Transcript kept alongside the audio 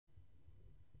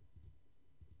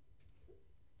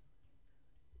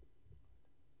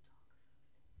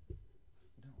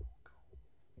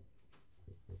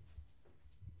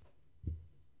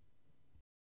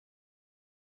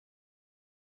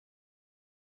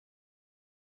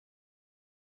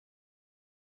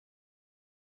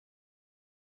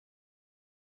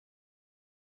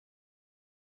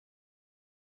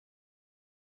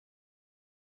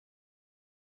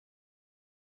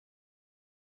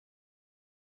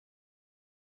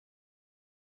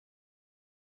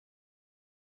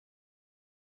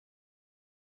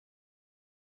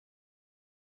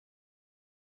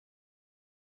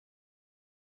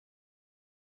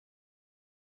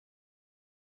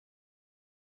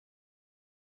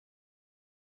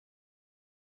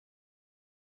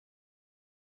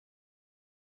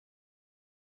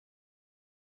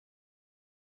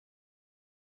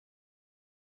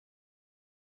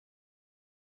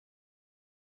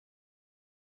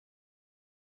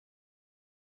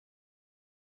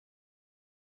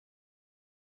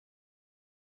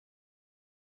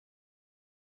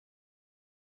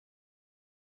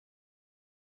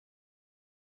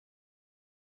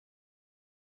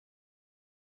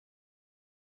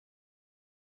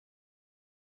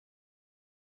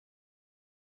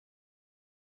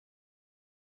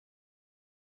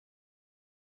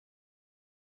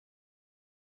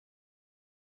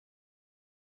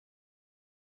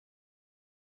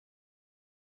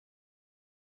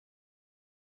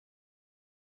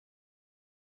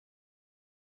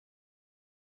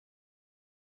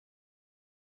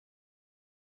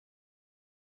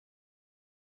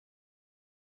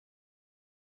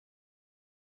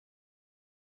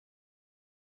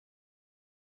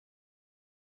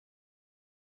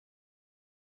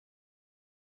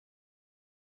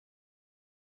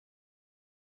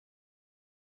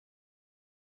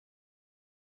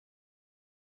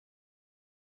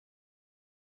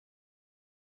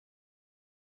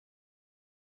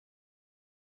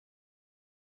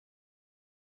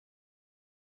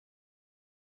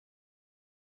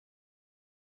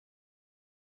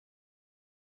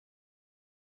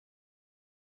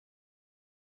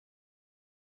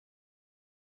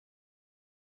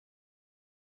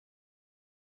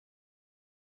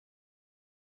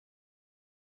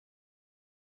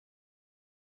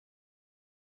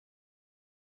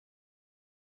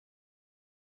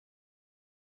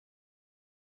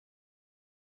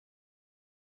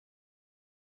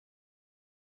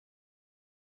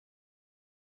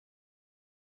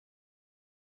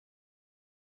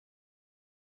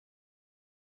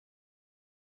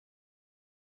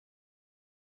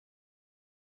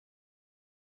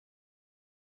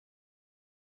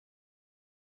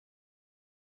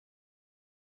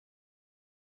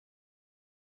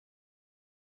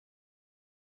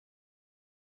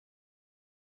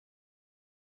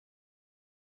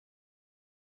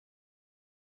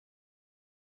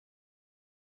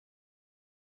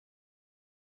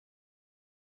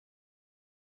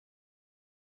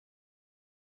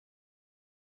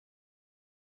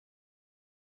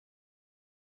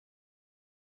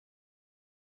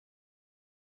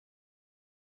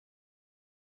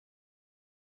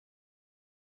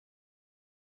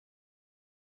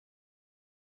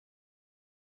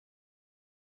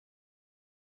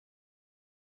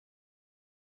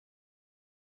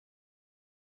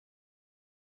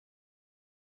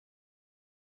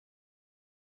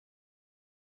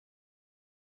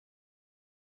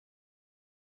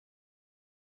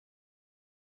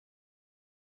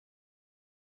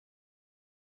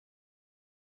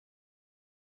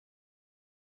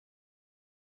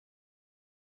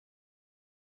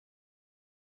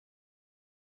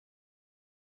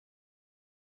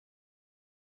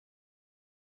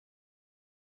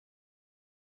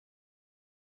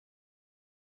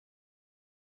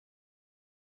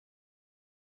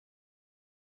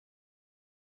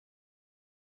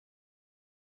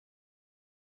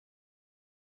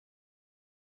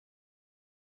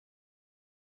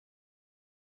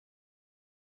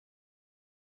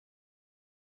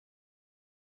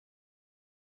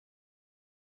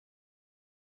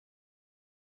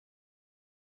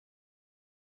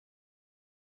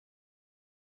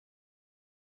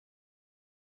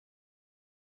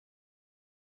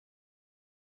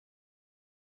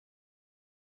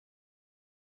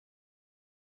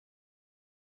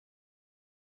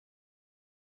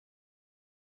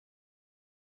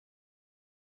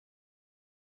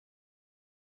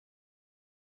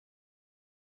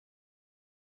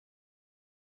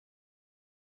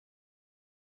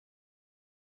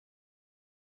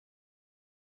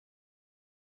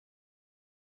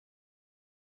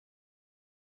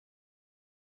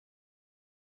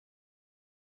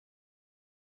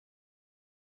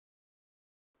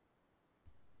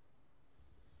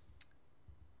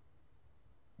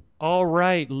All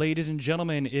right, ladies and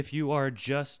gentlemen, if you are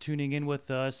just tuning in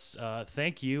with us,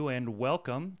 thank you and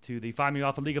welcome to the Find Me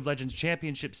Off a League of Legends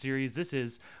Championship Series. This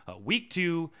is week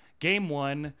 2, game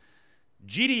 1,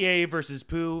 GDA versus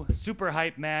POO, super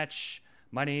hype match.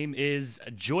 My name is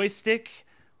Joystick.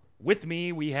 With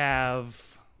me, we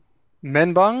have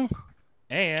Menbung?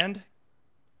 and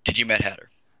Did you Mad Hatter?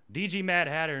 DG Mad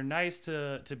Hatter. Nice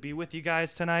to be with you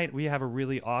guys tonight. We have a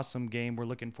really awesome game. We're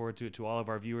looking forward to it. To all of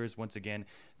our viewers, once again,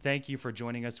 thank you for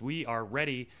joining us. We are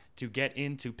ready to get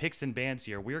into picks and bans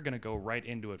here. We're going to go right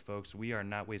into it, folks. We are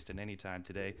not wasting any time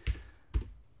today.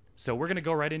 So we're going to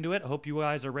go right into it. Hope you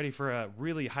guys are ready for a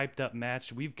really hyped up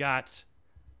match. We've got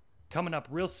coming up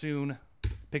real soon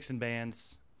picks and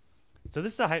bans. So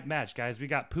this is a hype match, guys. We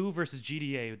got POO versus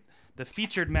GDA. The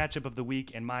featured matchup of the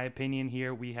week, in my opinion,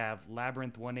 here we have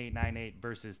Labyrinth 1898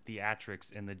 versus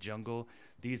Theatrics in the jungle.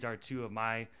 These are two of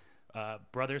my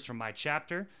brothers from my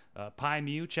chapter,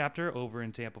 PMA chapter over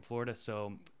in Tampa, Florida.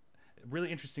 So really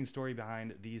interesting story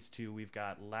behind these two. We've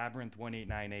got Labyrinth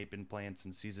 1898, been playing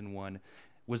since season 1,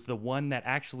 was the one that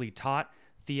actually taught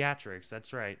Theatrics.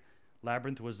 That's right.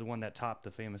 Labyrinth was the one that taught the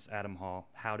famous Adam Hall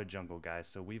how to jungle, guys.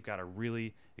 So we've got a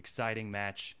really exciting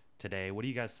match today. What do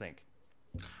you guys think?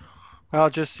 Well,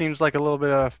 it just seems like a little bit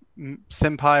of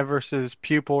senpai versus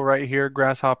pupil right here,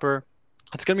 Grasshopper.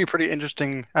 It's going to be pretty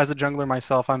interesting. As a jungler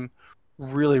myself, I'm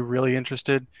really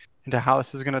interested into how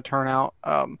this is going to turn out.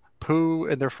 Pooh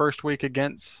in their first week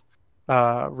against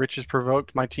Riches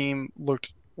Provoked, my team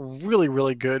looked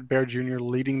really good. Bear Jr.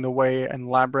 leading the way, and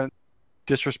Labyrinth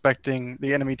disrespecting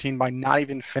the enemy team by not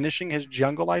even finishing his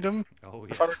jungle item, Oh,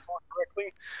 if yeah. I recall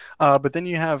correctly. But then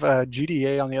you have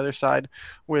GDA on the other side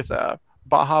with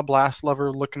Baja Blast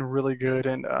Lover looking really good,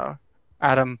 and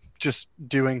Adam just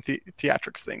doing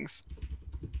theatrics things.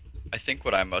 I think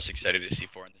what I'm most excited to see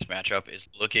for in this matchup is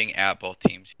looking at both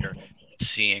teams here,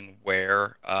 seeing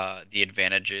where the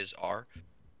advantages are.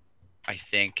 I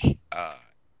think the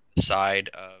side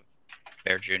of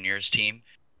Bear Jr.'s team,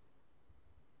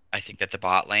 I think that the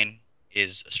bot lane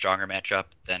is a stronger matchup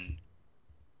than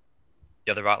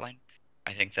the other bot lane.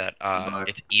 I think that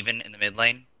it's even in the mid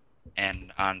lane,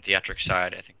 and on Theatrics'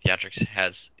 side, I think Theatrics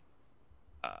has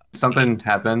Something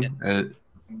happened.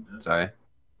 Sorry.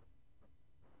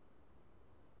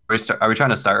 Are we trying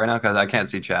to start right now? Because I can't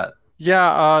see chat.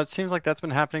 Yeah, it seems like that's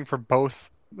been happening for both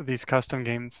of these custom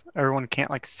games. Everyone can't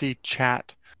like see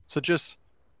chat, so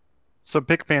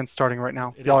Big Band's starting right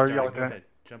now. It is Y'all are starting. Go doing it. ahead.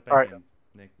 Jump All back right. in,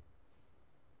 Nick.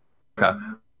 Okay.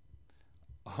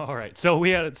 All right. So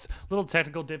we had a little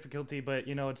technical difficulty, but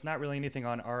it's not really anything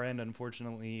on our end.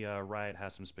 Unfortunately, Riot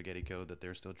has some spaghetti code that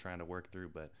they're still trying to work through,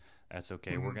 but that's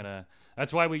okay.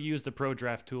 That's why we use the Pro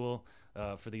Draft tool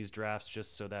for these drafts,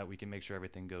 just so that we can make sure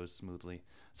everything goes smoothly.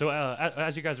 So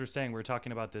as you guys were saying, we're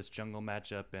talking about this jungle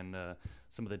matchup and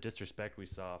some of the disrespect we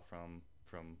saw from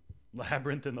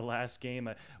Labyrinth in the last game.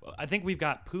 I think we've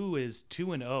got POO is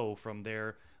 2-0 from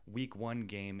their week 1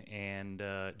 game, and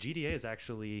GDA is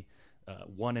actually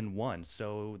 1-1,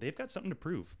 so they've got something to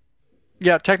prove.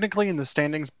 Yeah, technically in the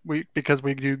standings, because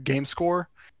we do game score,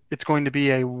 it's going to be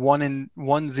a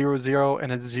 1-0-0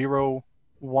 and a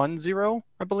 0-1-0,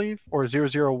 I believe, or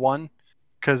 0-0-1,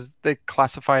 because they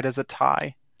classify it as a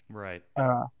tie. Right.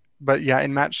 But yeah,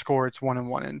 in match score, it's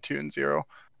 1-1 and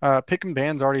 2-0. Pick and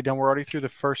ban's already done. We're already through the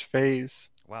first phase.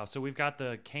 Wow. So we've got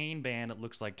the Kane ban. It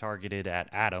looks like targeted at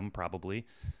Adam, probably.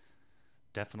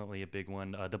 Definitely a big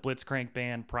one. The Blitzcrank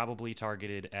ban probably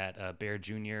targeted at Bear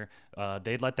Jr.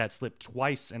 They let that slip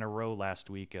twice in a row last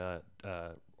week.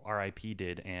 RIP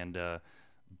did, and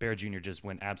Bear Jr. just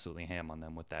went absolutely ham on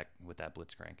them with that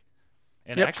Blitzcrank.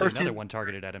 And Yep, actually another one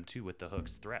targeted at him too with the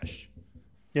hooks Thresh.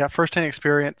 Yeah, first-hand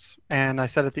experience, and I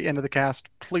said at the end of the cast,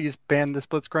 please ban this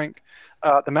Blitzcrank.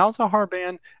 The Malzahar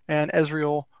ban and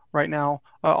Ezreal right now,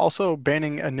 also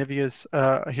banning Anivia's,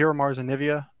 Hiramar's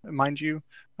Anivia, mind you.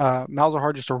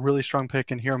 Malzahar just a really strong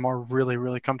pick, and Hiramar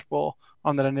really comfortable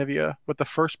on that Anivia, with the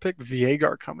first pick,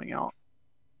 Viegar, coming out.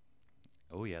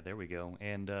 Oh, yeah, there we go.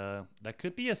 And that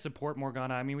could be a support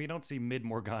Morgana. I mean, we don't see mid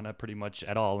Morgana pretty much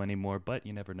at all anymore, but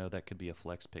you never know. That could be a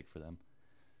flex pick for them.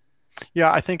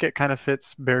 Yeah, I think it kind of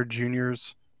fits Bear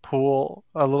Jr.'s pool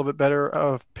a little bit better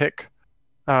of pick.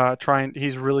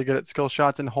 He's really good at skill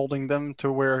shots and holding them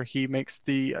to where he makes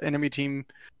the enemy team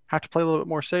have to play a little bit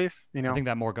more safe. I think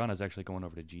that Morgana is actually going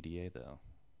over to GDA though.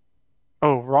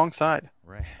 Oh, wrong side.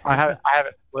 Right. I have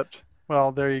it flipped.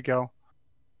 Well, there you go.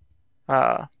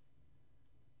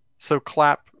 So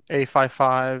clap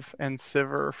A55 and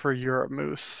Sivir for Europe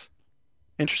Moose.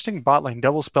 Interesting bot lane,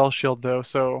 double spell shield though,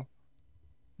 so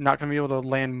not going to be able to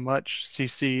land much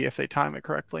CC if they time it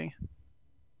correctly.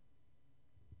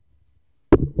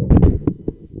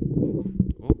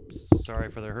 Sorry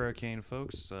for the hurricane,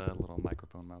 folks. A little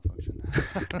microphone malfunction.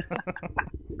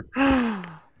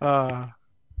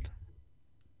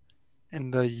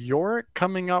 And the Yorick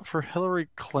coming out for Hillary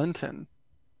Clinton.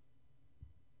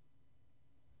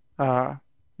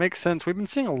 Makes sense. We've been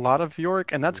seeing a lot of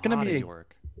Yorick, and that's going to be a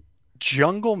Yorick.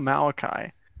 jungle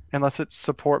Maokai, unless it's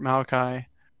support Maokai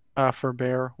for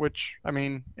Bear, which, I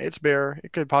mean, it's Bear.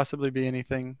 It could possibly be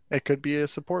anything. It could be a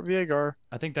support Viegar.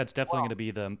 I think that's definitely going to be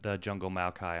the jungle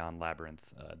Maokai on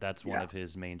Labyrinth. That's one of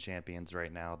his main champions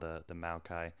right now, the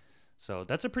Maokai. So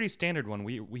that's a pretty standard one.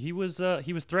 He was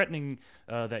threatening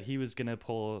that he was gonna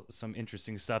pull some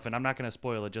interesting stuff, and I'm not gonna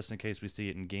spoil it just in case we see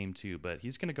it in game 2. But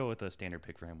he's gonna go with a standard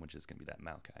pick for him, which is gonna be that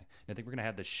Maokai. And I think we're gonna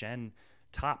have the Shen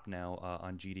top now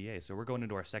on GDA. So we're going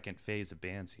into our second phase of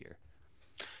bans here.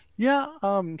 Yeah.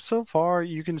 So far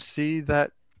you can see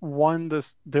that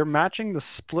they're matching the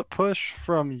split push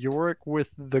from Yorick with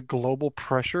the global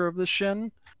pressure of the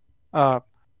Shen.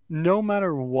 No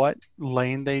matter what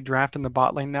lane they draft in the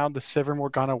bot lane now, the Sivir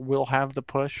Morgana will have the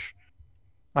push.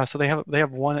 So they have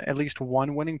at least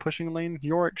one winning pushing lane.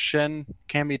 Yorick Shen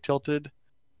can be tilted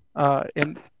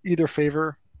in either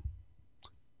favor.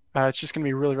 It's just going to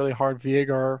be really, really hard.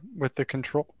 Viegar with the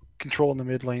control in the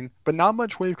mid lane, but not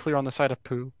much wave clear on the side of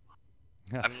POO.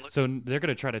 Yeah. So they're going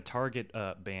to try to target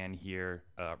ban here,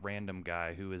 random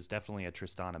guy who is definitely a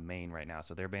Tristana main right now.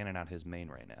 So they're banning out his main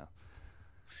right now.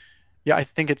 Yeah, I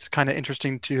think it's kind of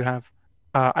interesting to have.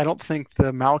 I don't think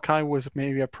the Maokai was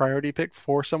maybe a priority pick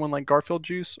for someone like Garfield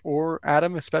Juice or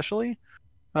Adam especially.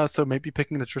 So maybe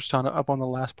picking the Tristana up on the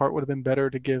last part would have been better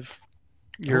to give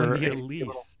your the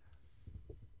Elise.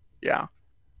 Yeah.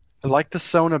 I like the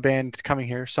Sona band coming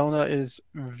here. Sona is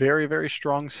very, very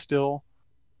strong still.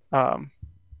 I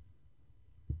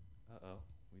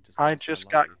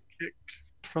just got kicked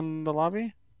from the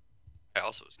lobby. I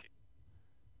also was kicked.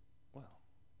 Wow.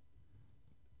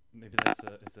 Maybe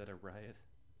is that a riot?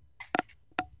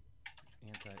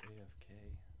 Anti-AFK.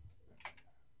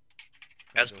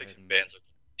 As picks and bans are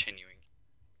continuing.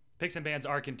 Picks and bans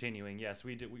are continuing. Yes,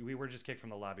 we were just kicked from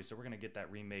the lobby, so we're gonna get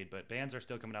that remade. But bans are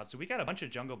still coming out. So we got a bunch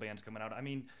of jungle bans coming out. I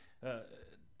mean,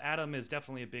 Adam is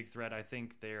definitely a big threat. I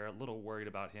think they're a little worried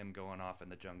about him going off in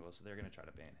the jungle, so they're gonna try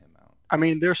to ban him out. I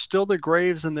mean, there's still the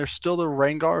Graves and there's still the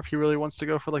Rengar if he really wants to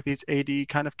go for like these AD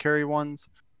kind of carry ones.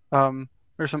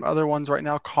 There's some other ones right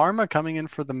now. Karma coming in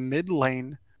for the mid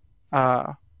lane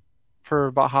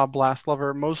for Baja Blast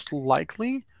Lover. Most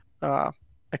likely, I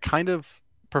kind of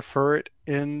prefer it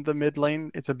in the mid lane.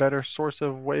 It's a better source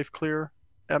of wave clear,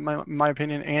 in my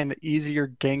opinion, and easier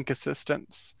gank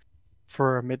assistance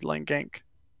for a mid lane gank.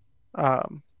 It's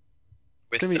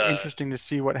going to be interesting to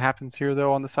see what happens here,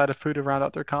 though, on the side of POO to round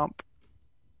out their comp.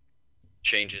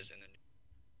 Changes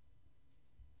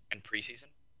in preseason.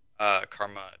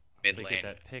 Karma mid lane. Get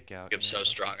that pick out. Get so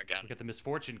strong again. We got the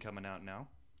Misfortune coming out now.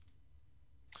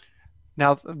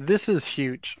 Now, this is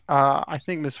huge. I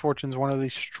think Misfortune's one of the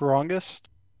strongest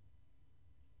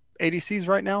ADCs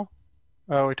right now.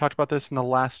 We talked about this in the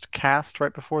last cast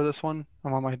right before this one.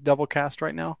 I'm on my double cast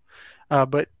right now.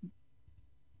 But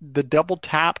the double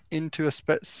tap into a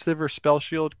Sivir spell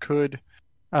shield could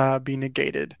be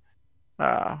negated.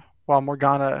 While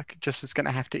Morgana just is going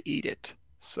to have to eat it.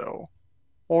 So,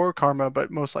 or Karma,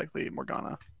 but most likely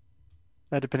Morgana.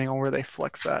 Depending on where they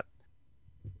flex that.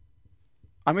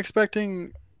 I'm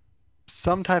expecting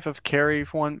some type of carry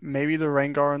one, maybe the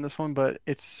Rengar in this one, but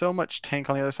it's so much tank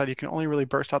on the other side. You can only really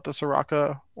burst out the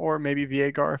Soraka or maybe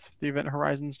Viegar if the event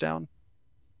horizon's down.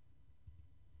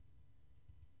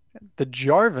 The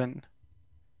Jarvan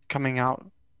coming out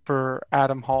for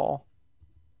Adam Hall.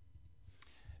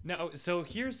 Now, so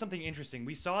here's something interesting.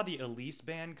 We saw the Elise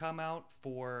ban come out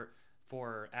for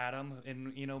Adam,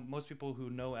 and you know most people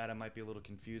who know Adam might be a little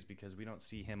confused because we don't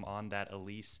see him on that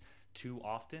Elise too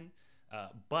often.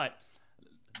 But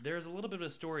there's a little bit of a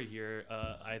story here.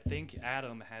 I think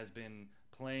Adam has been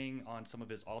playing on some of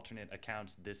his alternate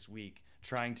accounts this week,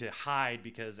 trying to hide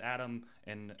because Adam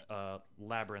and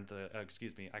Labyrinth,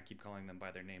 excuse me, I keep calling them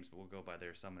by their names, but we'll go by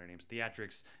their summoner names.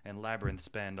 Theatrix and Labyrinth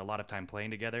spend a lot of time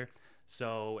playing together.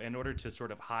 So in order to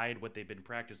sort of hide what they've been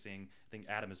practicing, I think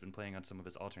Adam has been playing on some of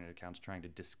his alternate accounts trying to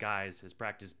disguise his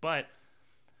practice. But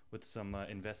with some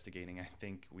investigating, I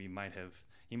think he might have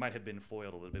been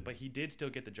foiled a little bit. But he did still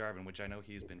get the Jarvan, which I know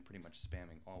he's been pretty much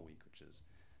spamming all week, which is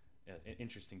an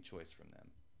interesting choice from them.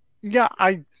 Yeah,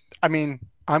 I mean,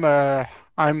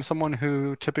 I'm someone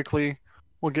who typically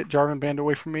will get Jarvan banned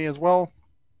away from me as well.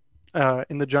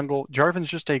 In the jungle, Jarvan's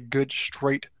just a good,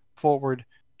 straightforward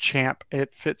champ.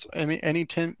 It fits any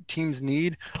team's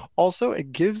need. Also,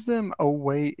 it gives them a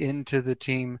way into the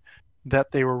team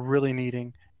that they were really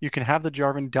needing. You can have the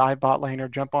Jarvan dive bot lane or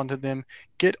jump onto them,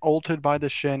 get ulted by the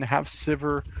Shen, have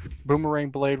Sivir Boomerang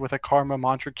Blade with a Karma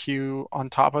Mantra Q on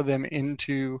top of them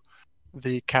into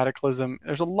the Cataclysm.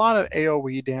 There's a lot of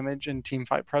AoE damage and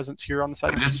teamfight presence here on the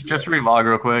side. Just relog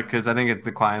real quick because I think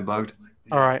the client bugged.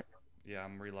 All right. Yeah,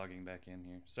 I'm relogging back in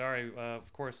here. Sorry,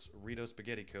 of course, Rito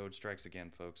Spaghetti code strikes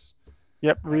again, folks.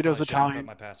 Yep, Rito's I Italian. put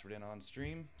my password in on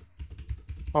stream.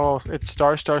 Oh, it's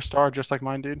star, star, star, just like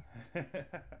mine, dude.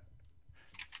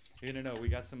 You know, we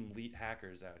got some elite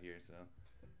hackers out here, so.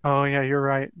 Oh yeah, you're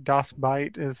right. Das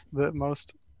Byte is the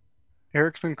most.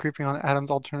 Eric's been creeping on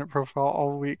Adam's alternate profile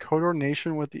all week.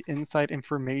 Coordination with the inside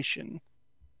information.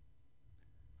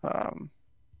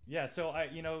 Yeah, so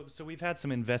so we've had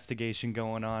some investigation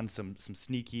going on, some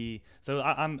sneaky. So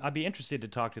I'd be interested to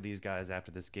talk to these guys after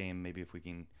this game. Maybe if we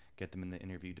can get them in the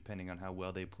interview, depending on how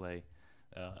well they play,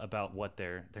 about what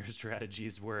their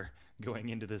strategies were going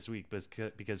into this week,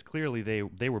 because clearly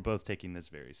they were both taking this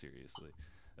very seriously,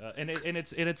 and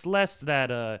it's less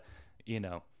that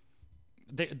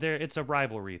it's a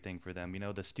rivalry thing for them,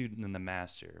 the student and the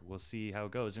master. We'll see how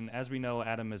it goes. And as we know,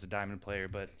 Adam is a diamond player,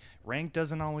 but rank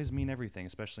doesn't always mean everything,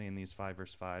 especially in these 5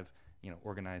 versus 5,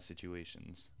 organized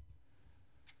situations.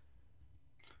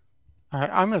 All right,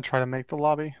 I'm gonna try to make the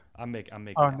lobby. I'm making.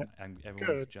 No.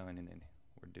 Everyone's Good. joining in.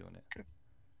 We're doing it. Good.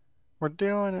 We're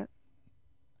doing it.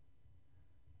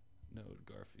 Node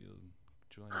Garfield,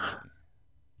 join me.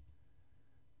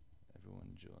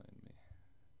 Everyone join me.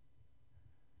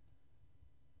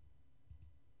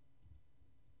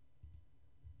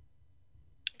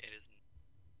 It isn't.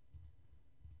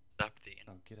 Stop the.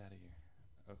 Oh, get out of here.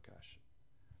 Oh, gosh.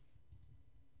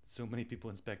 So many people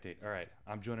in spectate. All right,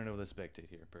 I'm joining over the spectate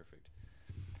here. Perfect.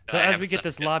 So as we get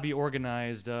this lobby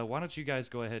organized, why don't you guys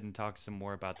go ahead and talk some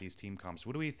more about these team comps?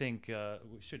 What do we think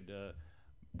we should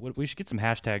get some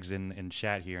hashtags in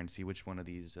chat here and see which one of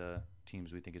these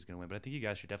teams we think is going to win. But I think you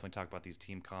guys should definitely talk about these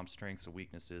team comp strengths and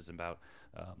weaknesses, and about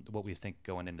what we think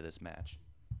going into this match.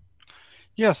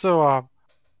 Yeah, so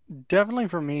definitely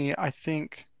for me, I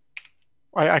think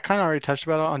I kind of already touched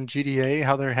about it on GDA,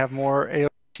 how they have more AoE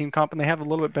team comp and they have a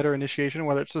little bit better initiation,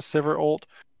 whether it's a Sivir ult.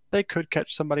 They could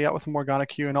catch somebody out with a Morgana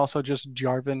Q, and also just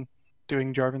Jarvan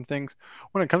doing Jarvan things.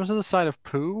 When it comes to the side of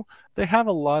POO, they have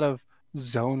a lot of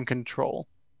zone control.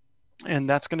 And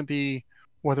that's going to be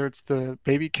whether it's the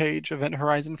Baby Cage Event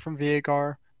Horizon from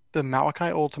Veigar, the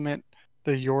Maokai Ultimate,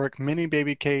 the Yorick Mini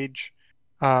Baby Cage,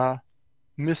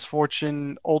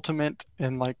 Misfortune Ultimate,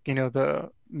 and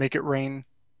the Make It Rain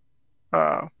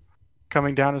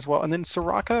coming down as well. And then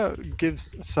Soraka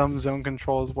gives some zone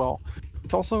control as well.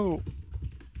 It's also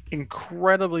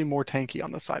incredibly more tanky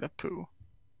on the side of POO.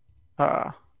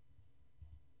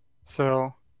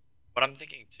 So What I'm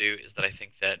thinking too is that I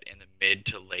think that in the mid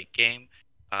to late game,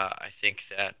 I think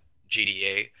that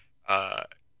GDA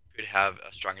could have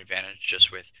a strong advantage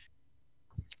just with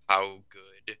how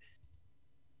good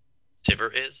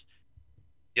Sivir is.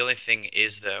 The only thing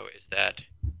is that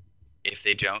if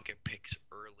they don't get picks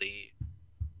early,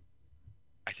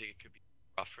 I think it could be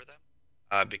rough for them,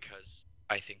 because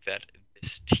I think that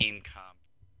this team comp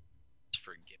is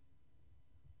forgiving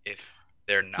if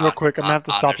they're not. real quick, I'm gonna have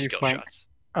to on stop their you, skill Frank. shots.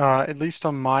 At least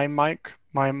on my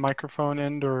microphone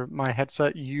end or my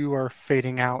headset, you are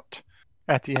fading out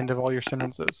at the end of all your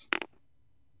sentences.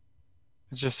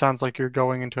 It just sounds like you're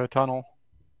going into a tunnel.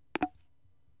 How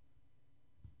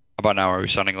about now? Are we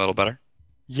sounding a little better?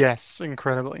 Yes,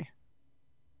 incredibly.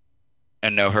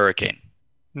 And no hurricane.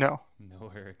 No. No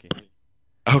hurricane.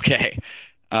 Okay.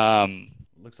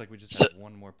 Looks like we just have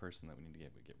one more person that we need to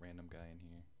get. We get random guy in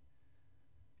here.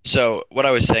 So what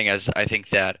I was saying is, I think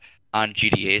that on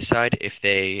GDA's side, if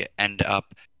they end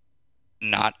up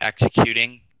not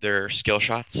executing their skill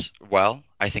shots well,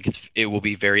 I think it will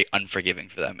be very unforgiving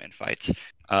for them in fights,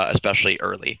 especially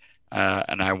early.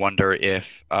 And I wonder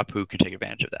if POO can take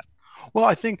advantage of that. Well,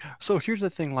 I think so. Here's the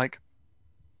thing: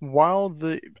 while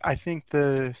I think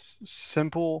the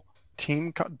simple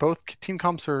both team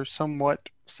comps are somewhat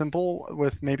simple,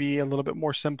 with maybe a little bit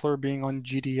more simpler being on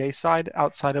GDA side,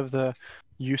 outside of the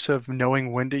use of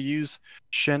knowing when to use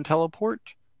Shen teleport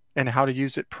and how to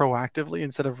use it proactively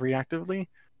instead of reactively.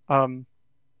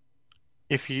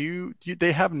 If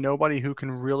they have nobody who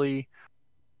can really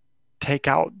take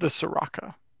out the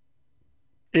Soraka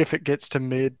if it gets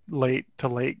to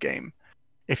late game.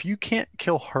 If you can't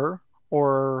kill her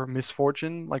or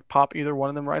Misfortune, pop either one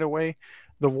of them right away,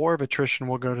 the war of attrition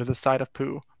will go to the side of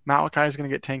POO. Maokai is going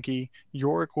to get tanky.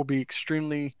 Yorick will be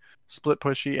extremely split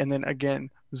pushy. And then again,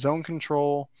 zone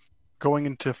control going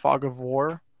into Fog of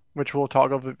War, which will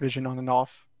toggle vision on and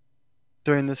off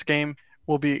during this game,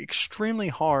 will be extremely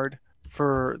hard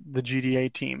for the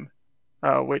GDA team,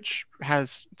 which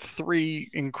has 3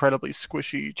 incredibly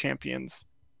squishy champions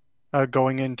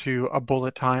going into a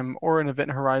bullet time or an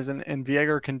event horizon, and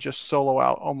Viego can just solo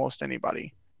out almost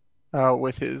anybody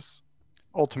with his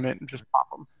ultimate and just pop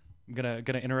them. I'm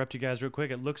gonna interrupt you guys real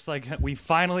quick. It looks like we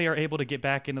finally are able to get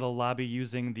back into the lobby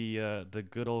using the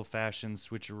good old fashioned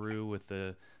switcheroo with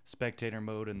the spectator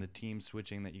mode and the team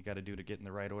switching that you got to do to get in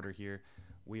the right order here.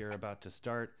 We are about to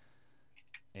start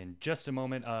in just a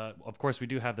moment. Of course, we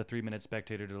do have the 3-minute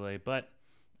spectator delay, but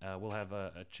we'll have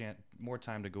more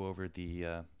time to go over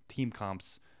the team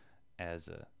comps as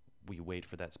we wait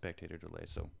for that spectator delay.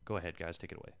 So go ahead, guys,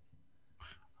 take it away.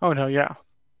 Oh no, yeah.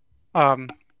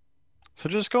 So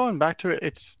just going back to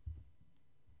it,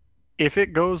 if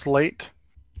it goes late,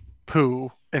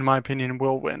 POO, in my opinion,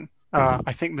 will win.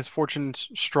 I think Misfortune's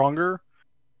stronger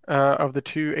of the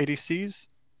 2 ADCs.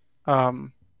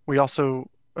 We also,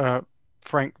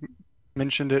 Frank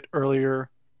mentioned it earlier,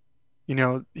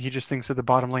 he just thinks that the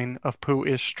bottom lane of POO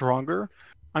is stronger.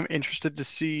 I'm interested to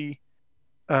see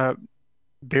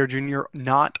Bear Jr.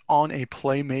 not on a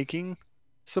playmaking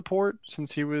support,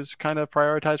 since he was kind of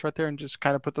prioritized right there and just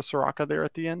kind of put the Soraka there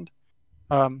at the end.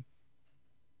 But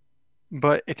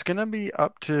it's going to be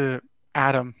up to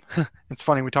Adam. It's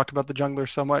funny, we talked about the jungler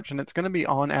so much, and it's going to be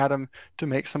on Adam to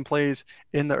make some plays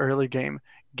in the early game.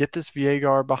 Get this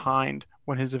Viegar behind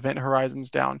when his event horizon's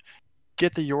down.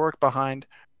 Get the Yorick behind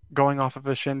going off of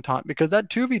a Shin taunt, because that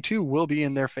 2v2 will be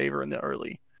in their favor in the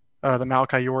early. The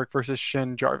Maokai Yorick versus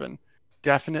Shin Jarvan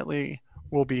definitely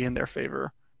will be in their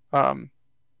favor.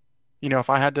 If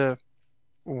I had to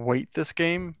weight this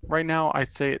game right now,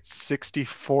 I'd say it's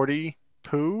 60-40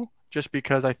 POO, just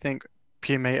because I think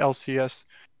PMA LCS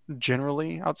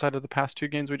generally, outside of the past 2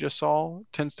 games we just saw,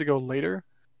 tends to go later.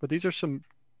 But these are 2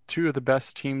 of the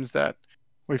best teams that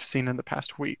we've seen in the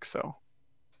past week. So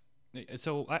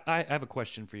I have a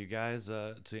question for you guys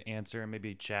to answer, and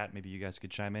maybe chat, maybe you guys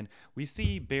could chime in. We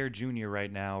see Bear Jr.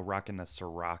 right now rocking the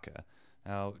Soraka.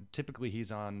 Now, typically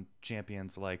he's on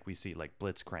champions like we see, like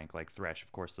Blitzcrank, like Thresh.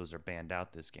 Of course, those are banned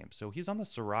out this game. So he's on the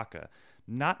Soraka,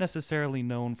 not necessarily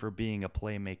known for being a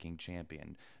playmaking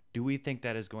champion. Do we think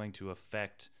that is going to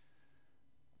affect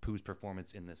POO's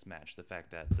performance in this match? The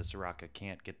fact that the Soraka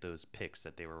can't get those picks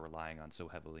that they were relying on so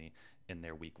heavily in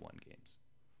their week 1 games.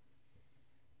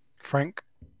 Frank?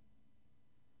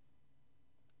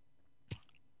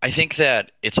 I think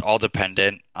that it's all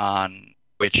dependent on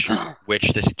which way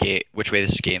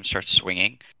this game starts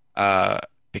swinging,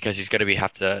 because he's going to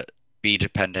have to be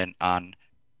dependent on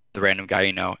the random guy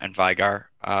and Vigar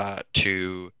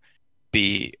to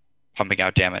be pumping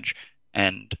out damage.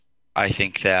 And I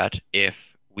think that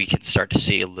if we can start to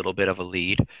see a little bit of a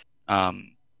lead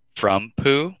from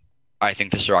POO, I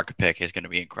think the Soraka pick is going to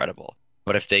be incredible.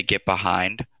 But if they get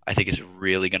behind, I think it's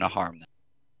really going to harm them.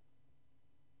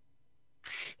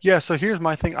 Yeah, so here's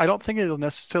my thing. I don't think it'll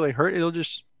necessarily hurt.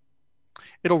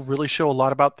 It'll really show a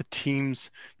lot about the team's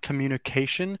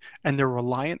communication and their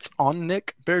reliance on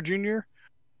Nick Bear Jr.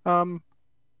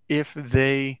 If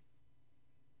they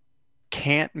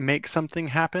can't make something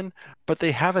happen, but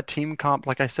they have a team comp,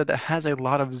 like I said, that has a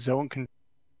lot of zone control.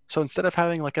 So instead of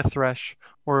having like a Thresh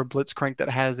or a Blitzcrank that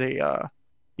has a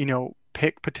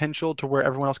pick potential to where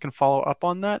everyone else can follow up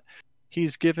on that,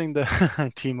 he's giving the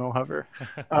Teemo hover.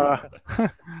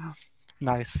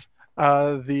 Nice.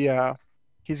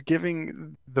 He's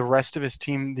giving the rest of his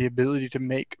team the ability to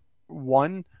make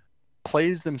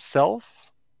plays themselves.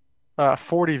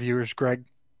 40 viewers, Greg.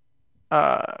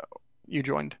 You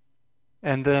joined.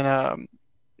 And then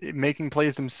making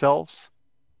plays themselves.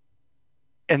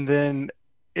 And then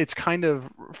it's kind of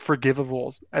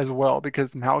forgivable as well,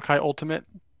 because Maokai ultimate,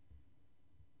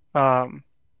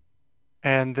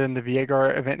 and then the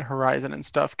Viegar event horizon and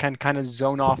stuff can kind of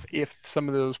zone off if some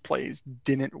of those plays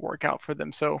didn't work out for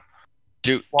them. So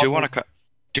do want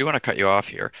to cut you off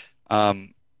here.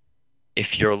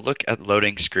 If you look at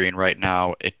loading screen right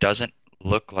now, it doesn't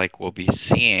look like we'll be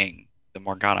seeing the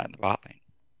Morgana in the bot lane.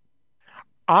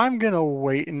 I'm gonna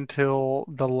wait until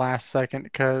the last second,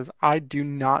 because I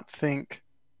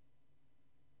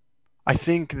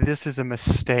think this is a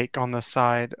mistake on the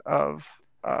side of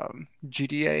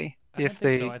GDA. I don't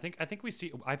think so. I think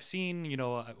I've seen,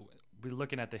 we're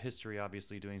looking at the history,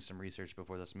 obviously doing some research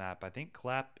before this map. I think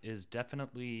Clap is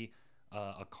definitely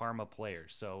a Karma player.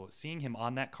 So seeing him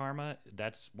on that Karma,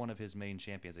 that's one of his main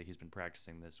champions that he's been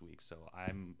practicing this week. So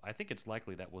I think it's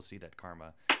likely that we'll see that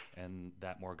Karma, and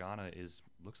that Morgana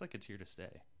looks like it's here to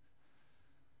stay.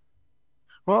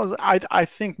 Well, I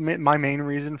think my main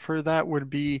reason for that would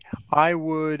be I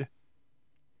would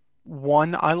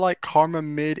one, I like Karma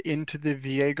mid into the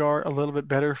Viegar a little bit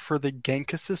better for the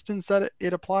gank assistance that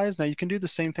it applies. Now you can do the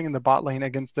same thing in the bot lane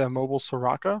against the mobile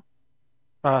Soraka.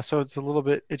 So it's a little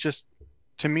bit, it just,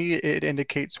 to me, it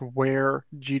indicates where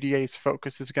GDA's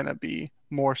focus is going to be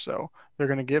more so. They're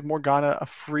going to give Morgana a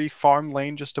free farm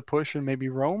lane just to push and maybe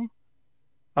roam.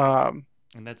 And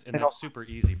that's super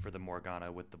easy for the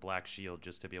Morgana with the black shield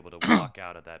just to be able to walk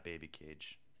out of that baby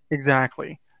cage.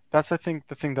 Exactly. That's, I think,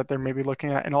 the thing that they're maybe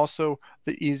looking at. And also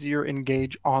the easier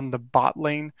engage on the bot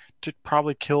lane to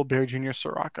probably kill Bear Jr.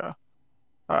 Soraka.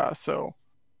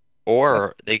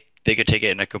 Or they could take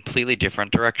it in a completely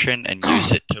different direction and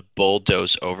use it to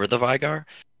bulldoze over the Vigar.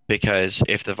 Because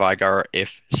if the Vigar,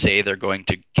 say they're going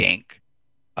to gank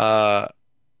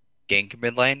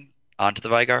mid lane onto the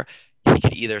Vigar, he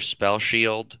could either spell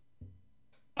shield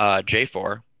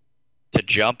J4 to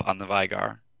jump on the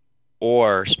Vigar,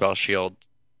 or spell shield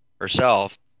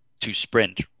herself to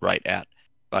sprint right at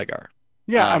Vigar.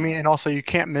 Yeah, I mean, and also you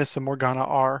can't miss a Morgana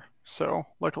R, so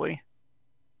luckily.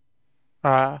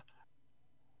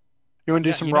 You want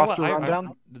to do some roster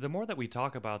rundown? The more that we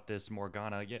talk about this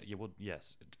Morgana,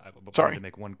 yes. I Sorry. wanted to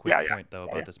make one quick point, though,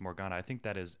 about this Morgana. I think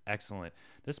that is excellent.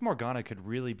 This Morgana could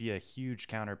really be a huge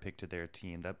counter pick to their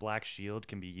team. That Black Shield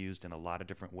can be used in a lot of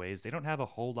different ways. They don't have a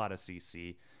whole lot of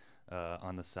CC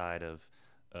on the side of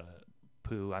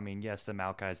POO. I mean, yes, the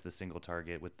Maokai is the single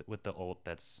target with the ult.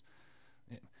 That's...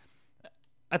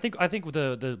 I think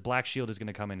the Black Shield is going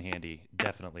to come in handy,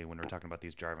 definitely, when we're talking about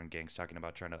these Jarvan ganks, talking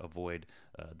about trying to avoid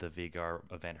the Veigar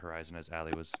event horizon, as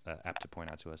Ali was apt to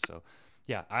point out to us. So,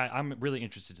 yeah, I'm really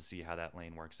interested to see how that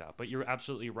lane works out. But you're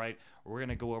absolutely right. We're going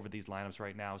to go over these lineups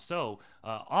right now. So,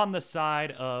 on the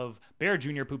side of Bear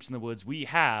Jr. Poops in the Woods, we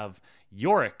have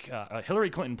Yorick, Hillary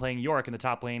Clinton playing Yorick in the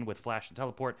top lane with Flash and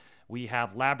Teleport. We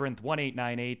have Labyrinth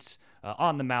 1898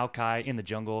 on the Maokai in the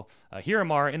jungle.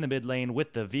 Hiramar in the mid lane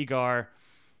with the Veigar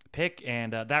pick,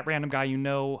 and that random guy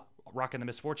rocking the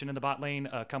Misfortune in the bot lane,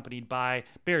 accompanied by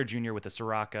Bear Jr. with the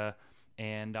Soraka.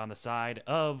 And on the side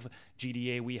of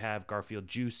GDA, we have Garfield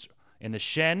Juice in the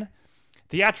Shen.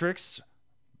 Theatrix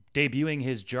debuting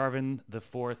his Jarvan the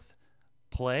Fourth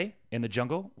play in the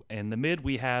jungle. In the mid,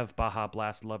 we have Baja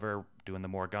Blast Lover doing the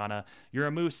Morgana.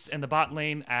 Uramoose in the bot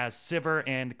lane as Sivir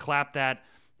and Clap That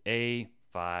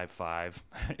A5-5.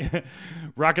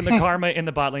 Rocking the Karma in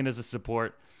the bot lane as a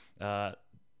support.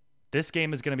 This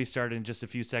game is going to be started in just a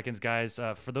few seconds, guys.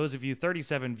 For those of you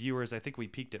 37 viewers, I think we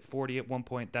peaked at 40 at one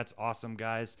point. That's awesome,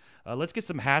 guys. Let's get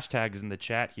some hashtags in the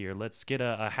chat here. Let's get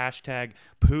a hashtag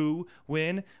POO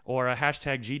win or a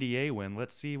hashtag GDA win.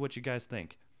 Let's see what you guys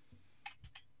think.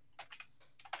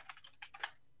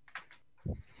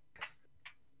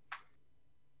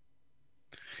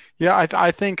 Yeah,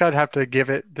 I think I'd have to give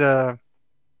it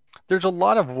there's a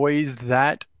lot of ways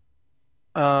that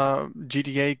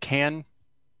GDA can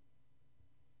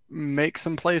make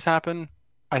some plays happen.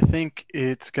 I think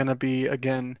it's going to be,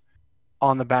 again,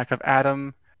 on the back of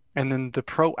Adam and then the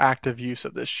proactive use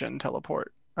of this Shen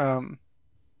teleport.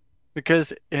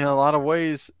 Because in a lot of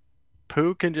ways,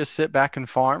 POO can just sit back and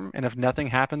farm, and if nothing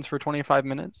happens for 25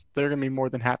 minutes, they're going to be more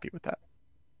than happy with that.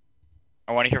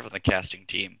 I want to hear from the casting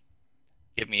team.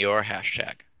 Give me your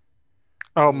hashtag.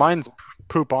 Oh, mine's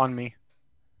poop on me.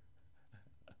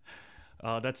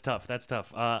 That's tough.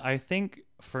 I think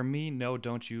for me, no,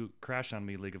 don't you crash on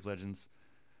me, League of Legends.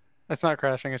 It's not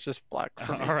crashing. It's just black.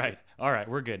 For me. All right,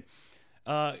 we're good.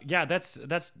 Yeah, that's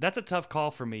a tough call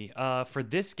for me. For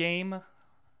this game,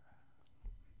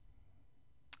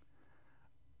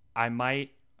 I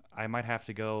might have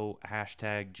to go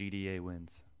hashtag GDA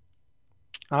wins.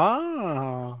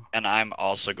 Ah. And I'm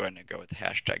also going to go with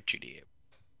hashtag GDA.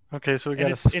 Okay, so we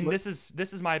got this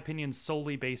is my opinion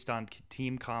solely based on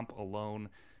team comp alone,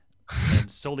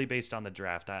 and solely based on the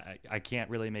draft. I can't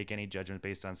really make any judgment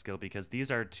based on skill because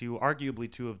these are arguably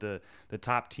two of the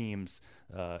top teams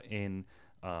in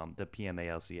the PMA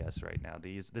LCS right now.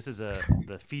 This is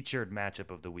the featured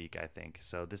matchup of the week, I think.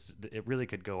 So it really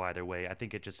could go either way. I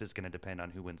think it just is going to depend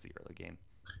on who wins the early game.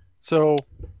 So,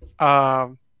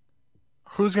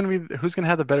 who's gonna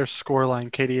have the better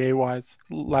scoreline KDA wise,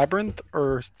 Labyrinth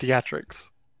or Theatrix?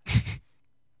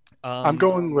 I'm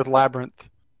going with Labyrinth.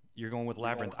 You're going with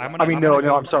Labyrinth.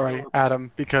 I'm sorry,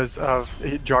 Adam, because of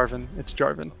Jarvan. It's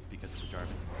Jarvan. Because of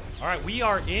Jarvan. All right, we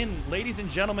are in, ladies and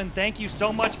gentlemen. Thank you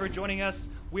so much for joining us.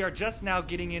 We are just now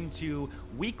getting into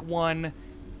week 1,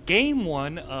 game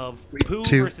 1 of POO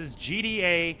versus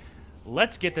GDA.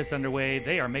 Let's get this underway.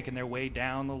 They are making their way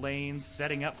down the lanes,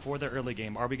 setting up for the early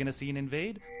game. Are we going to see an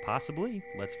invade? Possibly.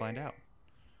 Let's find out.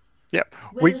 Yep.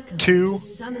 Week 2,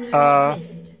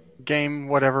 game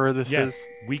whatever this is. Yes,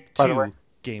 week 2.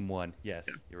 Game 1. Yes,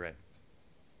 you're right.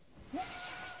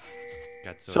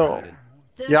 Got so So, excited.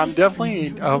 yeah, I'm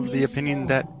definitely of the opinion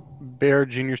that Bear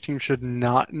Junior's team should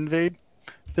not invade.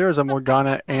 There is a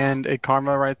Morgana and a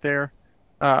Karma right there.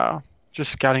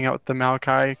 Just scouting out the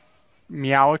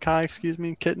Meowakai, excuse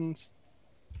me, kittens.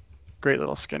 Great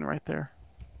little skin right there.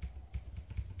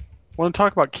 Want to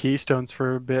talk about keystones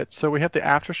for a bit. So we have the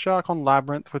Aftershock on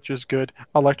Labyrinth, which is good.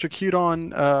 Electrocute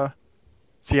on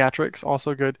Theatrics,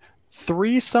 also good.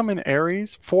 4 summon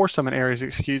Ares,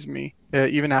 excuse me.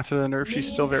 Even after the nerf,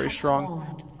 she's still very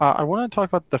strong. I want to talk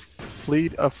about the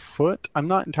Fleet of Foot. I'm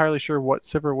not entirely sure what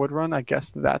Sivir would run. I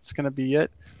guess that's going to be it.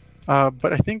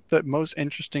 But I think the most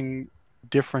interesting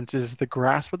difference is the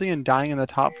Grasp of the Undying in the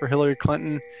top for Hillary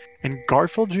Clinton, and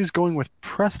Garfield Juice going with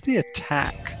Press the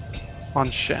Attack on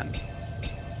Shen.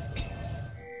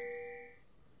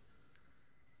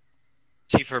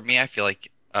 See, for me, I feel like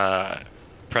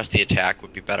Press the Attack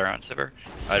would be better on Sivir,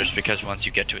 just because once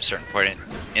you get to a certain point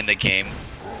in the game,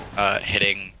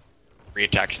 hitting 3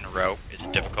 attacks in a row is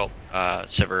difficult.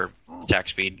 Sivir attack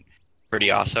speed,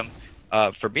 pretty awesome.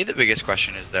 For me, the biggest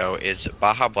question is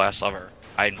Baja Blast Lover.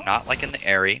 I'm not liking the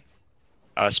Aerie,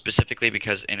 specifically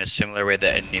because in a similar way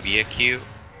that Anivia Q,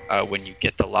 when you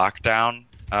get the lockdown,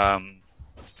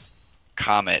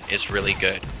 Comet is really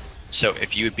good. So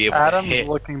if you would be able Adam's to hit...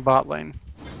 looking bot lane.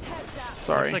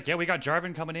 Sorry. Looks like, yeah, we got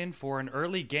Jarvan coming in for an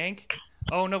early gank.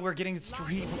 Oh no, we're getting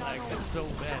stream lag. That's so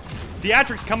bad.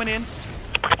 Theatrics coming in.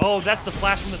 Oh, that's the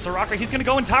flash from the Soraka. He's gonna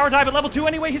go and tower dive at level 2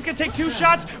 anyway. He's gonna take 2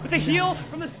 shots with the heal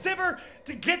from the Sivir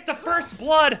to get the first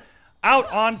blood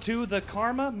out onto the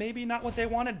Karma. Maybe not what they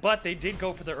wanted, but they did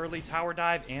go for the early tower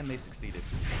dive and they succeeded.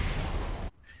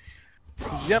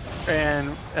 Yep,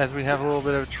 and as we have a little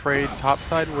bit of trade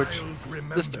topside, which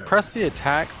this Press the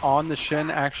Attack on the Shen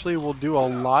actually will do a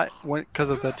lot because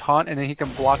of the taunt, and then he can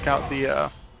block out the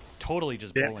Totally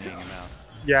just bullying him out.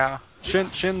 Yeah,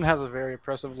 Shen has a very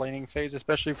impressive laning phase,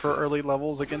 especially for early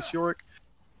levels against Yorick.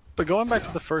 But going back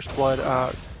to the first blood,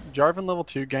 Jarvan level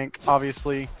 2 gank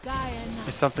obviously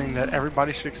is something that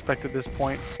everybody should expect at this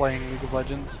point playing League of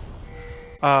Legends.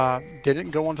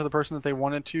 Didn't go on to the person that they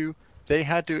wanted to. They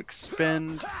had to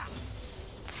expend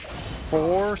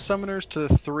 4 summoners to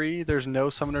 3. There's no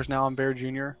summoners now on Bear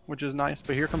Jr., which is nice.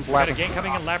 But here comes Labyrinth. Got a gank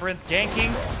coming in, Labyrinth,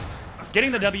 ganking,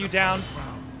 getting the W down,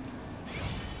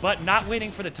 but not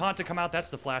waiting for the taunt to come out.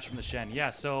 That's the flash from the Shen. Yeah,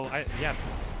 so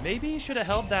maybe he should have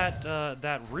held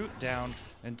that root down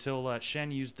until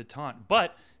Shen used the taunt,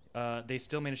 but they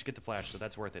still managed to get the flash, so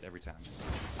that's worth it every time.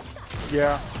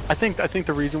 Yeah, I think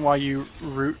the reason why you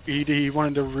root he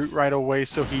wanted to root right away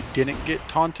so he didn't get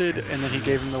taunted, and then he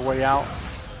gave him the way out.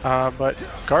 But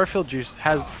Garfield Juice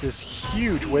has this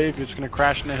huge wave that's going to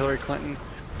crash into Hillary Clinton.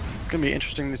 It's going to be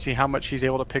interesting to see how much he's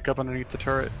able to pick up underneath the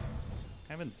turret.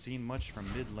 I haven't seen much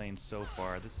from mid lane so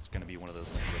far. This is going to be one of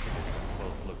those things I think they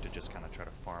both look to just kind of try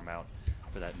to farm out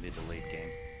for that mid to late game.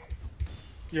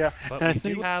 Yeah, but and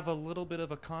we do have a little bit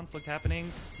of a conflict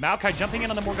happening. Maokai jumping in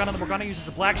on the Morgana. The Morgana uses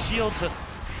a black shield to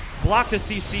block the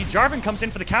CC. Jarvan comes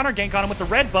in for the counter gank on him with the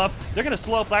red buff. They're going to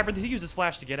slow up Labyrinth. He uses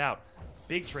flash to get out.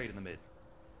 Big trade in the mid.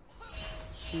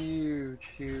 Huge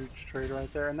trade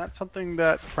right there. And that's something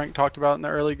that Frank talked about in the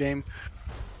early game.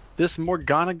 This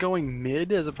Morgana going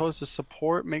mid as opposed to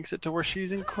support makes it to where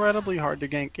she's incredibly hard to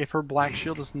gank if her black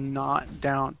shield is not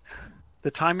down.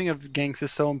 The timing of ganks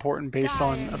is so important based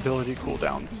on ability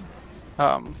cooldowns.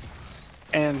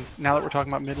 And now that we're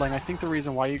talking about mid lane, I think the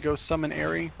reason why you go summon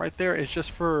Aerie right there is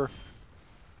just for,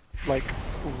 like,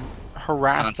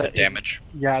 harass constant damage.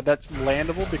 Yeah, that's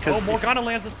landable because... Oh, Morgana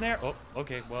lands the snare. Oh,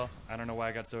 okay, well, I don't know why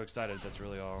I got so excited. That's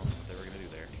really all they were going to do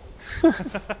there.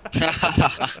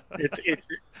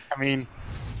 I mean,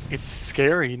 it's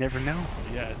scary. You never know.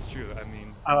 Yeah, it's true. I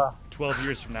mean, 12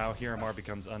 years from now, Hiramar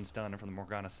becomes unstunned from the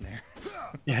Morgana snare.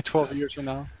 Yeah, 12 years from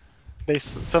now.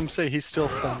 Some say he's still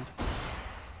stunned.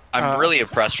 I'm really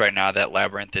impressed right now that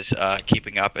Labyrinth is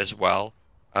keeping up as well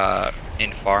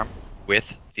in farm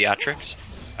with Theatrics.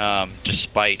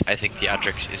 Despite I think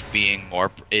Theatrics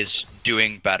is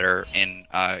doing better in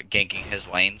ganking his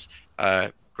lanes.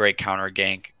 Great counter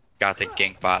gank. Got the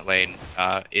gank bot lane,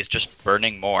 is just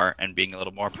burning more and being a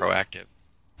little more proactive.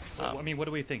 I mean, what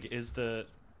do we think?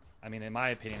 I mean, in my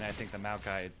opinion, I think the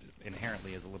Maokai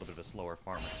inherently is a little bit of a slower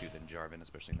farmer too than Jarvan,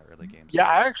 especially in the early games. Yeah,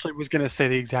 I actually was going to say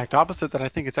the exact opposite, that I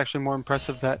think it's actually more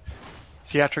impressive that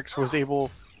Theatrics was able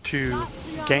to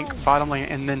gank bottom lane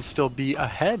and then still be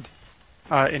ahead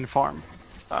in farm.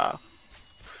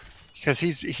 Because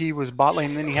he was bot lane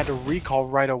and then he had to recall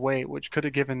right away, which could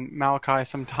have given Maokai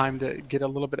some time to get a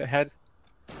little bit ahead.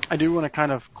 I do want to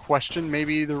kind of question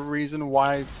maybe the reason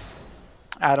why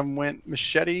Adam went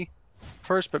Machete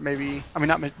first, but maybe I mean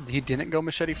not he didn't go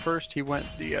machete first. He went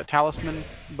the talisman,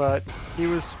 but he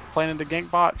was planning to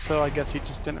gank bot, so I guess he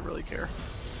just didn't really care.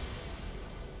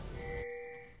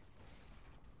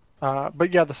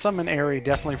 But yeah, the summon Airy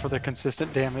definitely for the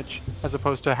consistent damage, as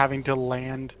opposed to having to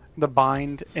land the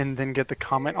bind and then get the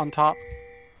comment on top.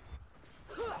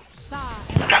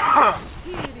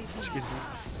 Excuse me.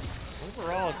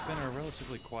 Overall, it's been a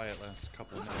relatively quiet last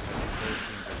couple of months. I think both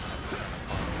teams are kind of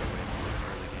on their way through this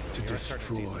early game. We are starting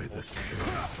to see some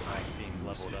ultimates being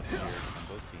leveled up here on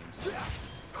both teams.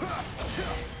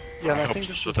 Yeah, I I hope think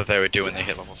this this is is, what they would do when they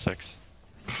hit level 6.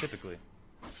 Typically.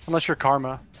 unless you're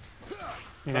Karma.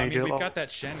 You know, I you mean, do we've level- got that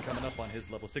Shen coming up on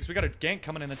his level 6. We got a gank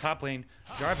coming in the top lane.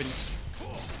 Jarvan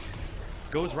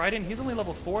goes right in. He's only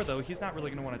level 4, though. He's not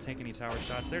really going to want to take any tower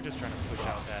shots. They're just trying to push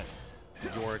out that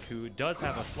Yorick, who does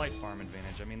have a slight farm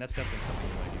advantage. I mean, that's definitely something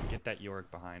you want to do. Get that Yorick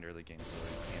behind early game so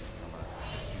he can't become a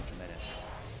huge menace.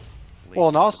 Well,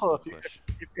 and Late game also, just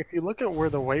push. if you look at where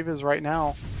the wave is right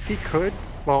now, he could.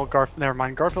 Well, never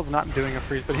mind. Garfield's not doing a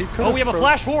freeze, but he could. Oh, we have a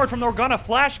flash forward from the Morgana.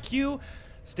 Flash Q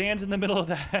stands in the middle of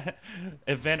that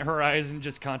event horizon,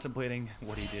 just contemplating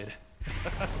what he did.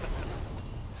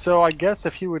 So I guess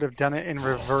if he would have done it in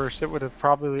reverse, it would have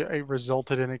probably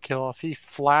resulted in a kill. If he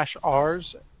flash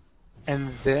R's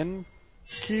and then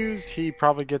Q's, he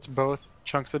probably gets both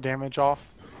chunks of damage off.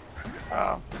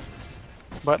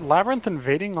 But Labyrinth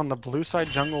invading on the blue side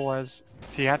jungle as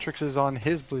Theatrix is on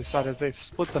his blue side as they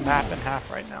split the map in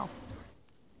half right now.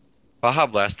 Baja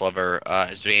Blast Lover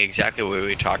is doing exactly what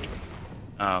we talked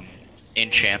about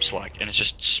in Champ Select, and it's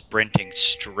just sprinting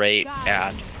straight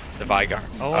at the Vigar.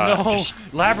 Oh no!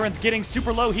 Labyrinth getting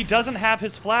super low. He doesn't have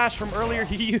his flash from earlier.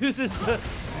 He uses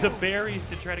the berries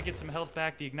to try to get some health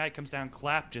back. The Ignite comes down.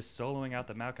 Clap just soloing out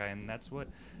the Maokai, and that's what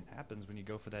happens when you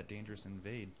go for that dangerous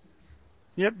invade.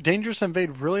 Yep, Dangerous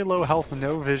Invade, really low health,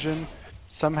 no vision.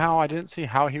 Somehow I didn't see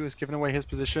how he was giving away his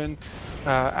position.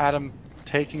 Adam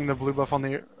taking the blue buff on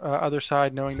the other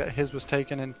side, knowing that his was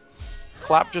taken, and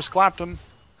Clap just clapped him.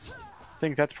 I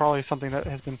think that's probably something that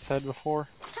has been said before.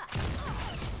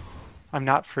 I'm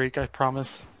not Freak, I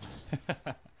promise.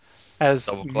 As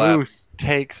Moose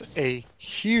takes a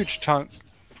huge chunk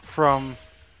from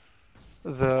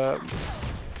the...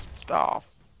 Oh,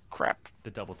 crap.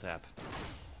 The double tap.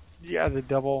 Yeah, the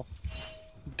double...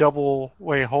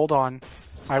 Wait, hold on.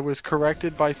 I was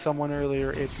corrected by someone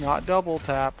earlier. It's not double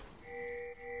tap.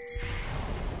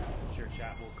 I'm sure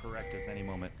chat will correct us any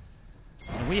moment.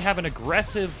 And we have an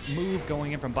aggressive move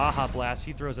going in from Baja Blast.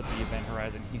 He throws up the event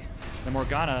horizon. The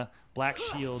Morgana black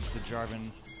shields the Jarvan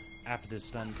after the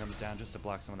stun comes down just to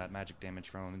block some of that magic damage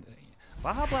from him.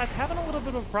 Baja Blast having a little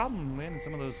bit of a problem landing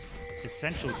some of those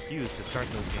essential Qs to start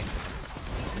those games.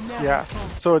 Yeah,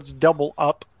 so it's double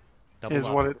up. Double is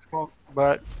up. what it's called,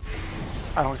 but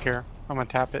I don't care. I'm gonna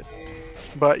tap it.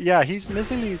 But yeah, he's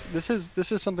missing these. This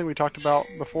is something we talked about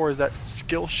before. Is that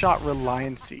skill shot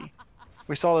reliancy?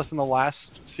 We saw this in the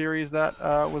last series that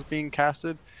was being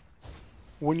casted.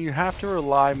 When you have to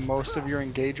rely most of your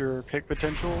engager pick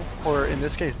potential, or in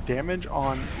this case damage,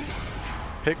 on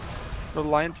pick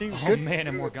reliancy. Oh man,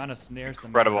 and Morgana snares the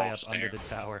Maokai up under the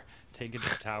tower, taking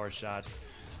some tower shots.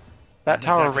 That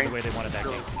tower exactly range. the way they wanted that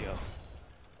game to go.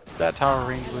 That tower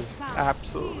range was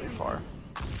absolutely far.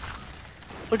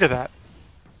 Look at that.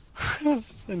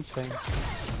 That's insane.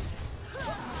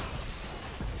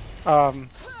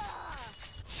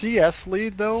 CS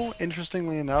lead though,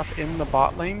 interestingly enough, in the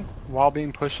bot lane while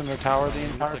being pushed in their tower the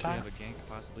entire Looks like time. we have a gank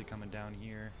possibly coming down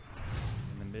here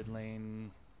in the mid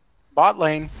lane. Bot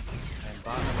lane. And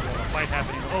bottom lane, we have a fight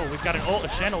happening. Oh, we've got a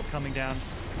Shen ult coming down.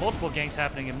 Multiple ganks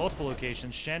happening in multiple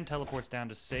locations. Shen teleports down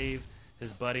to save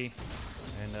his buddy.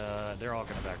 And they're all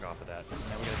going to back off of that. And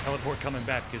now we got a teleport coming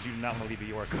back because you do not want to leave a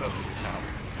York over your tower.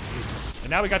 And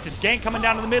now we got the gank coming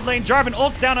down to the mid lane. Jarvan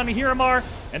ults down on a Miramar,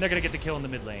 and they're going to get the kill in the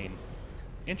mid lane.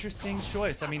 Interesting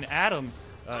choice. I mean, Adam,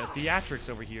 Theatrix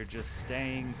over here, just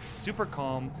staying super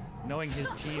calm, knowing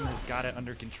his team has got it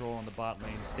under control on the bot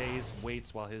lane, stays,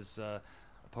 waits while his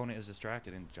opponent is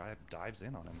distracted, and dives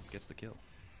in on him, gets the kill.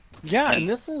 Yeah, and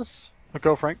this is...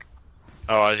 Go, Frank.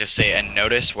 Oh, I was just saying, and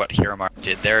notice what Miramar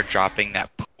did there, dropping that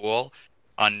pool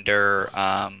under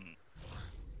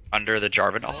the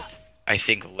Jarvan ult. I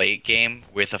think late game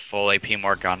with a full AP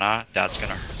Morgana, that's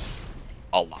gonna hurt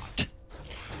a lot.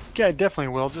 Yeah, it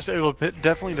definitely will. Just it'll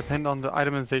definitely depend on the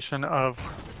itemization of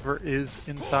whatever is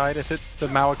inside. If it's the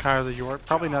Maokai or the York,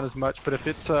 probably not as much. But if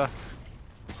it's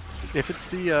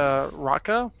the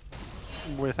Raka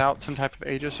without some type of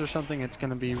Aegis or something, it's going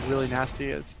to be really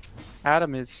nasty. As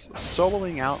Adam is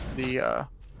soloing out the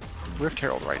Rift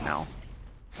Herald right now.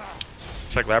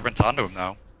 Looks like Labyrinth's onto him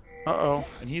though. Uh-oh.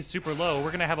 And he's super low.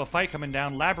 We're going to have a fight coming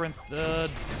down. Labyrinth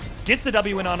gets the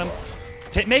W in on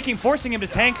him, forcing him to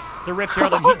tank the Rift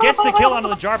Herald, and he gets the kill onto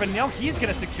the Jarvan. Now he's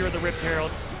going to secure the Rift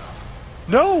Herald.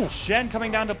 No! Shen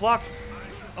coming down to block.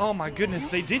 Oh my goodness,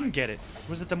 they didn't get it.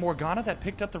 Was it the Morgana that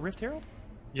picked up the Rift Herald?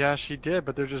 Yeah, she did,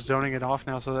 but they're just zoning it off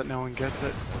now so that no one gets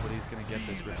it. Nobody's going to get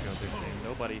this Rift Herald, they're saying.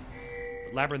 Nobody.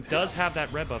 But Labyrinth does have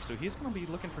that red buff, so he's going to be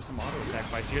looking for some auto attack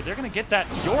fights here. They're going to get that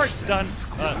Yorick's done.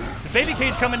 The baby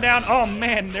cage coming down. Oh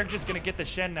man, they're just going to get the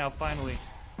Shen now, finally.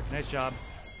 Nice job.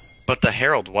 But the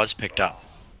Herald was picked up.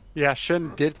 Yeah,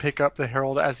 Shen did pick up the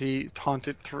Herald as he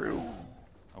taunted through.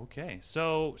 Okay,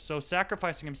 so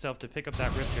sacrificing himself to pick up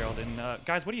that Rift Herald, and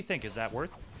guys, what do you think? Is that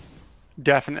worth?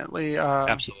 Definitely.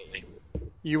 Absolutely.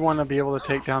 You want to be able to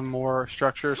take down more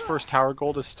structures. First tower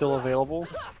gold is still available.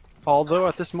 Although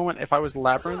at this moment, if I was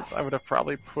Labyrinth, I would have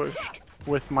probably pushed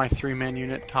with my 3-man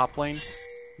unit top lane.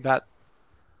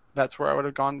 That's where I would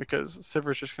have gone, because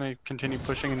Sivir's just going to continue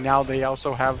pushing, and now they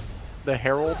also have the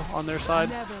Herald on their side.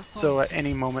 So at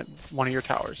any moment, one of your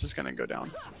towers is going to go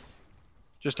down.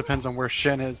 Just depends on where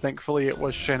Shen is. Thankfully, it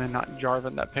was Shen and not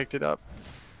Jarvan that picked it up,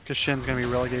 because Shen's going to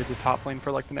be relegated to top lane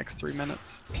for like the next 3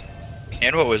 minutes.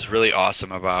 And what was really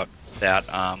awesome about that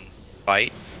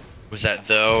fight was that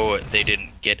though they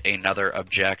didn't get another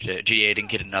objective, GDA didn't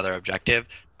get another objective,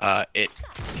 it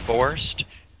forced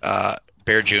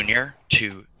Bear Jr.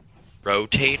 to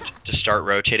start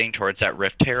rotating towards that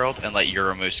Rift Herald and let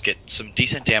Euromoose get some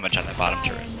decent damage on that bottom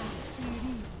turret.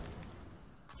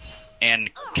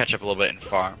 And catch up a little bit in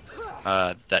farm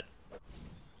that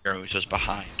Euromoose was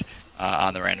behind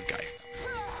on the random guy.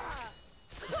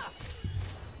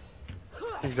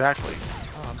 Exactly.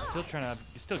 Oh, I'm still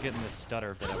still getting this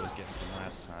stutter that I was getting from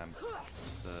last time.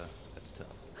 That's tough.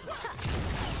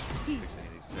 Fix any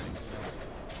of these settings. I don't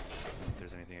know if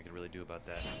there's anything I could really do about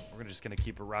that. We're just gonna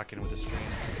keep rocking with the stream.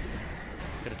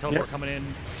 Got a teleport coming in.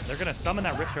 They're gonna summon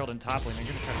that Rift Herald in top lane. They're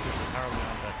gonna try to push this tower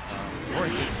down, but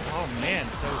Yorick is. Oh man,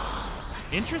 so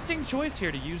interesting choice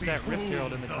here to use that Rift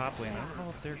Herald in the top lane. I don't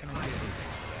know if they're gonna get anything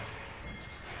for that.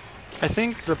 I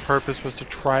think the purpose was to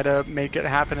try to make it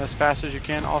happen as fast as you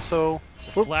can. Also,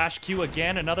 Flash Q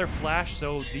again, another flash.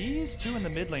 So these two in the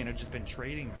mid lane have just been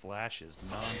trading flashes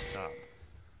non-stop.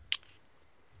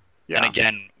 yeah. And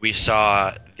again, we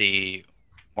saw the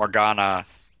Morgana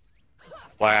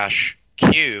flash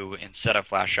Q instead of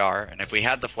flash R, and if we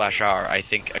had the flash R, I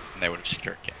think they would have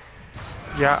secured kill.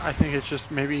 Yeah, I think it's just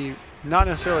maybe not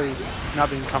necessarily not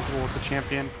being comfortable with the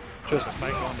champion. Just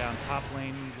Fight going down top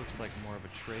lane looks like more of a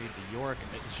trade. The Yorick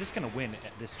is just going to win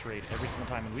at this trade every single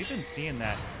time, and we've been seeing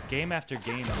that game after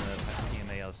game in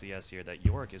the PMA LCS here. That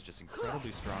Yorick is just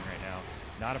incredibly strong right now,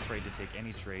 not afraid to take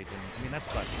any trades, and I mean that's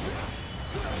classic.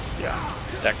 yeah,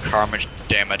 That karma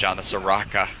damage on the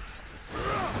Soraka.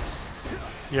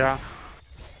 yeah.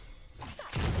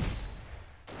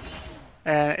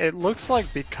 And it looks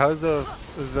like because of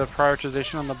the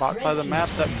prioritization on the bot side of the map,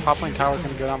 that top lane tower is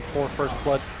going to go down for first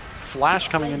blood. Flash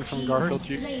coming in from Garfield.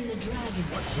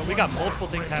 So we got multiple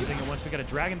things happening at once. We got a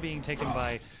dragon being taken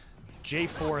by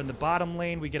J4 in the bottom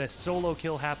lane. We get a solo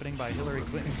kill happening by Hillary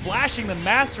Clinton, flashing the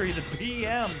mastery, the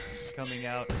PM coming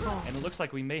out. And it looks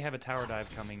like we may have a tower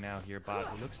dive coming now here, bot.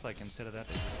 It looks like instead of that,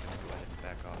 they're just going to go ahead and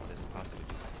back off this, possibly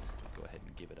just go ahead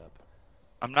and give it up.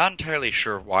 I'm not entirely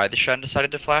sure why the Shen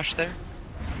decided to flash there.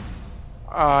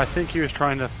 I think he was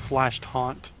trying to flash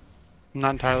taunt. I'm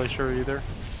not entirely sure either.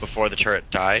 Before the turret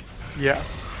died.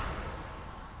 Yes.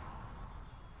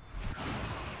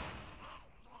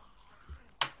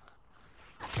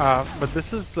 But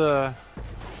this is the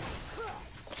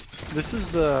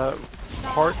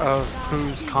part of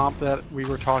POO's comp that we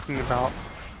were talking about.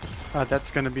 That's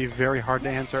going to be very hard to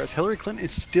answer, as Hillary Clinton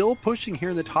is still pushing here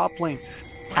in the top lane.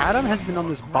 Adam has been on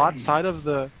this bot side of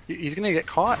the. He's going to get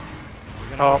caught.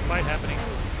 We're gonna have a fight happening.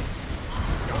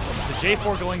 The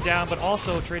J4 going down, but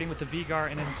also trading with the Vigar,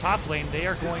 and in top lane, they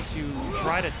are going to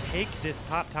try to take this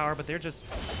top tower, but they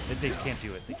can't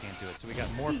do it. They can't do it. So we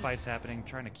got more fights happening,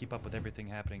 trying to keep up with everything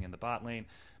happening in the bot lane.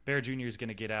 Bear Jr. is going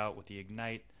to get out with the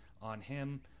Ignite on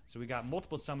him. So we got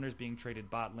multiple summoners being traded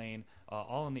bot lane,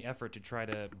 all in the effort to try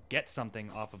to get something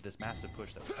off of this massive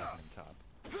push that was happening top.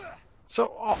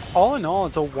 So all in all,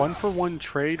 it's a 1-for-1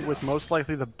 trade with most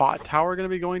likely the bot tower going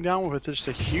to be going down with just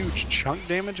a huge chunk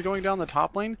damage going down the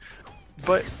top lane.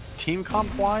 But team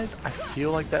comp wise, I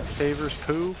feel like that favors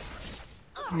POO,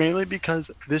 mainly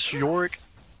because this Yorick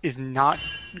is not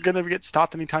going to get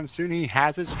stopped anytime soon. He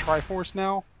has his Triforce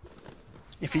now,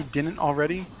 if he didn't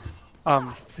already.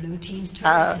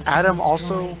 Adam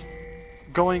also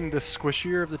going the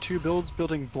squishier of the two builds,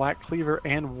 building Black Cleaver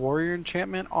and Warrior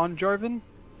Enchantment on Jarvan.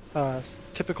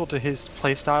 typical to his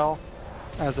playstyle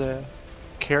as a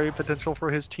carry potential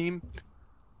for his team.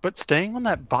 But staying on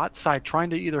that bot side, trying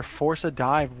to either force a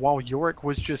dive while Yorick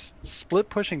was just split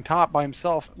pushing top by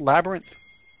himself. Labyrinth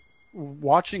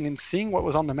watching and seeing what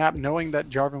was on the map, knowing that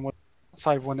Jarvan was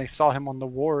outside when they saw him on the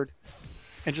ward,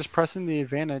 and just pressing the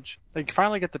advantage. They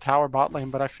finally get the tower bot lane,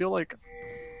 but I feel like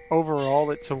overall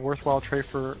it's a worthwhile trade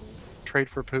for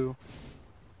POO.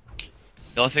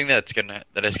 The only thing that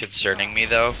is concerning me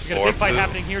though, We got a big fight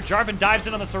happening here. Jarvan dives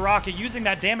in on the Soraka, using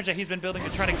that damage that he's been building to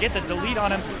try to get the delete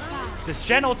on him. The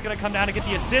Shen ult's going to come down to get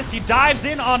the assist. He dives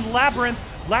in on Labyrinth.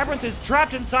 Labyrinth is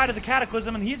trapped inside of the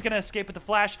Cataclysm, and he's going to escape with the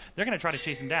flash. They're going to try to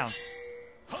chase him down.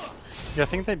 Yeah, I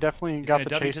think they definitely He's got going the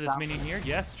to W chase to this down. minion here.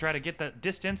 Yes, try to get the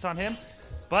distance on him.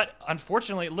 But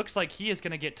unfortunately, it looks like he is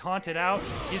going to get taunted out.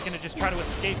 He's going to just try to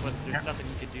escape, but there's nothing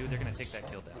he could do. They're going to take that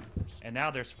kill down. And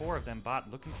now there's 4 of them bot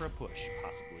looking for a push,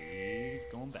 possibly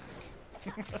going back.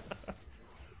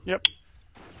 Yep.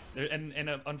 And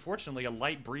unfortunately, a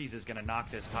light breeze is going to knock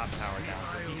this top tower down,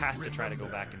 so he has to try to go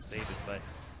back and save it. But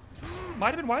might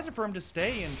have been wiser for him to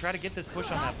stay and try to get this push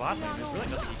on that bot lane. There's really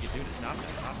nothing he could do to stop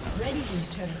that top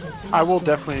tower. I will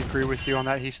definitely agree with you on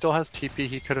that. He still has TP.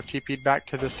 He could have TP'd back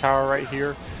to this tower right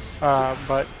here.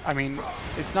 But, I mean,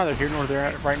 it's neither here nor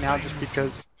there right now just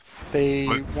because they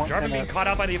want Jarvan being caught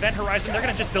out by the event horizon. They're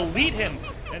going to just delete him.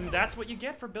 And that's what you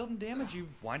get for building damage. You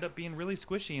wind up being really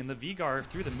squishy. And the Vigar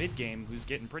through the mid game, who's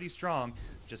getting pretty strong,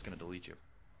 just going to delete you.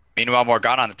 Meanwhile,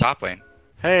 Morgana on the top lane.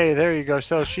 Hey, there you go.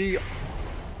 So she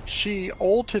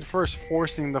ulted first,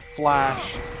 forcing the flash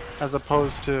as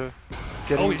opposed to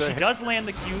getting Oh, the she does land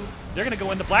the Q. They're going to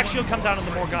go in. The Black Shield comes out on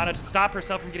the Morgana to stop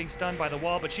herself from getting stunned by the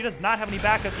wall, but she does not have any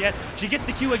backup yet. She gets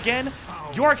the Q again.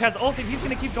 Yorick has ulted. He's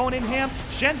going to keep going in ham.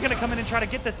 Shen's going to come in and try to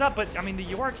get this up, but, I mean, the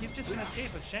Yorick, he's just going to escape,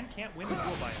 but Shen can't win the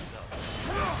duel by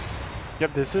himself.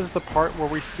 Yep, this is the part where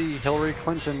we see Hillary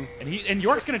Clinton. And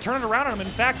Yorick's going to turn it around on him, in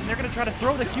fact, and they're going to try to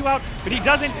throw the Q out, but he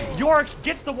doesn't. Yorick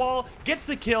gets the wall, gets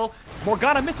the kill.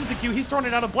 Morgana misses the Q. He's throwing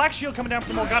it out. A Black Shield coming down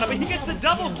from the Morgana, but he gets the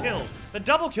double kill. The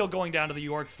double kill going down to the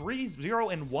Yorick.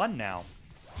 3-0-1 now.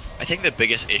 I think the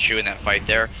biggest issue in that fight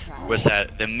there was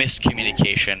that the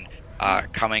miscommunication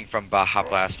coming from Baja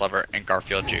Blast Lover and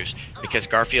Garfield Juice, because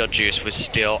Garfield Juice was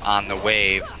still on the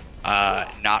wave,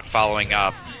 not following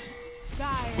up,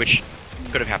 which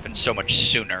could have happened so much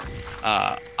sooner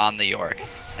on the Yorick,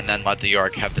 and then let the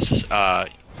Yorick have this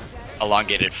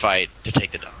elongated fight to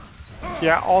take the dub.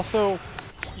 Yeah, also,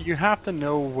 you have to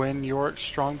know when Yorick's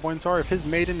strong points are. If his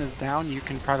maiden is down, you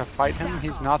can try to fight him.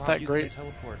 He's not that Using great. the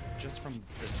teleport just from the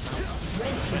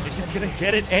but he's just gonna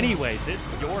get it anyway. This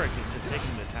Yorick is just taking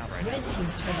the town right now. Red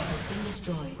team's turret has been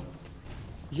destroyed.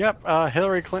 Yep,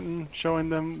 Hillary Clinton showing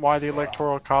them why the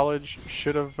Electoral College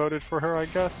should have voted for her, I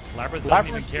guess. Labyrinth doesn't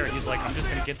even care. He's like, I'm just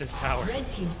gonna get this tower. Red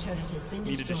team's turret has been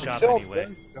Needed to destroyed. shop anyway.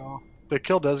 The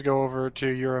kill does go over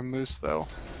to Moose though.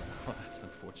 Oh, that's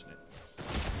unfortunate.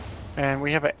 And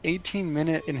we have an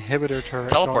 18-minute inhibitor turret.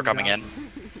 Teleport going coming down. in.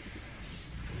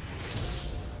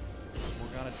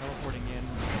 Morgana teleporting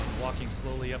in, walking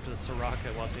slowly up to the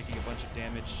Soraka while taking a bunch of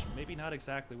damage. Maybe not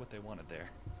exactly what they wanted there.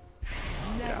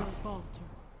 Never falter.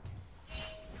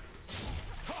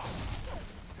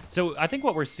 So I think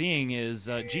what we're seeing is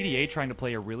GDA trying to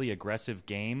play a really aggressive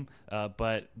game,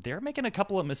 but they're making a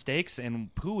couple of mistakes,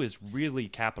 and POO is really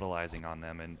capitalizing on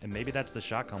them, and maybe that's the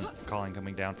shot calling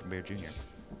coming down from Bear Jr.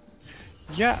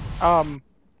 Yeah,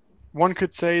 one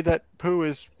could say that POO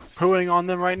is pooing on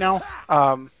them right now.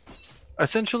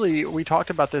 Essentially, we talked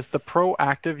about this. The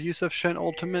proactive use of Shen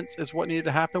ultimates is what needed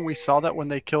to happen. We saw that when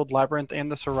they killed Labyrinth and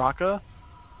the Soraka.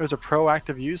 It was a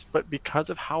proactive use, but because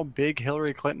of how big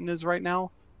Hillary Clinton is right now,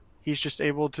 he's just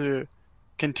able to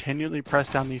continually press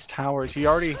down these towers.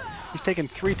 He's taken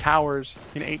 3 towers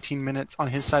in 18 minutes on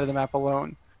his side of the map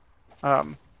alone.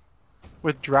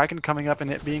 With Dragon coming up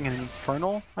and it being an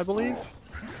Infernal, I believe?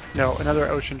 No, another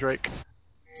Ocean Drake.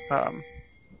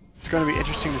 It's going to be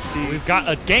interesting to see. We've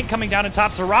got a gank coming down on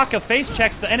top. Soraka face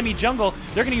checks the enemy jungle.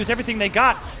 They're going to use everything they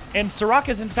got, and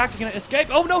Soraka's in fact going to escape.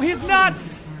 Oh no, he's not!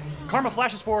 Karma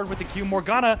flashes forward with the Q.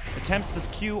 Morgana attempts this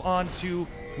Q onto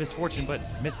Misfortune, but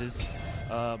misses.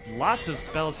 Lots of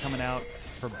spells coming out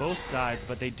for both sides,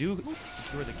 but they do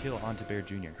secure the kill onto Bear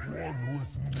Jr.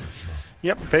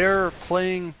 Yep, Bear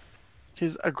playing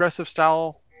his aggressive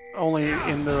style only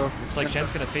in the... Looks like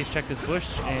Shen's going to face check this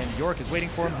bush, and Yorick is waiting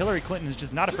for him. Hillary Clinton is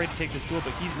just not afraid to take this duel,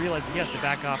 but he realizes he has to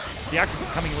back off. The Actress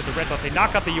is coming in with the red buff. They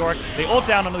knock out the Yorick. They ult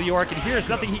down on the Yorick, and here's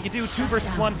nothing he can do. 2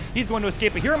 versus 1. He's going to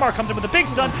escape, but Hiramar comes in with a big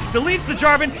stun, deletes the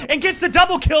Jarvan, and gets the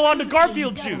double kill onto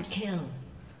Garfield Juice.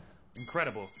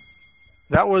 Incredible.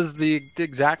 That was the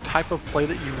exact type of play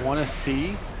that you want to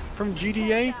see from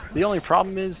GDA. The only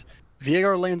problem is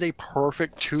Viegar lands a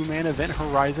perfect 2-man Event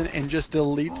Horizon and just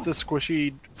deletes the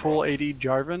squishy full AD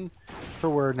Jarvan, for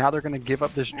where now they're going to give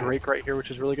up this Drake right here, which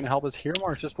is really going to help us.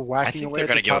 Hiromar is just I whacking think away. they're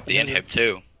going to give up the inhib. inhib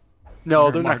too. No,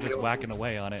 they're Miramar not just gonna- whacking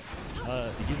away on it.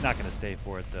 He's not going to stay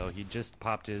for it, though. He just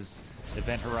popped his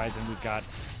Event Horizon. We've got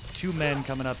 2 men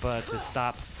coming up to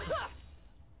stop.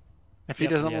 If he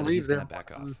doesn't leave, he's going there. to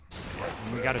back off.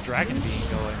 And we got a Dragon Beam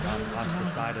going onto the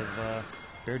side of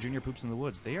Bear Jr. Poops in the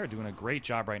Woods. They are doing a great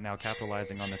job right now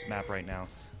capitalizing on this map right now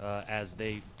as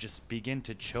they just begin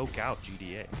to choke out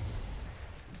GDA.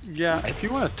 Yeah, if you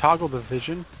want to toggle the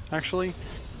vision, actually,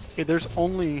 there's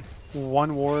only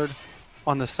 1 ward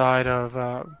on the side of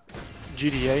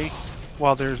GDA,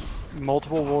 while there's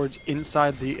multiple wards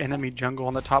inside the enemy jungle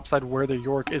on the top side where the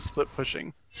York is split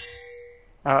pushing.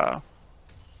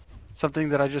 Something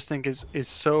that I just think is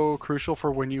so crucial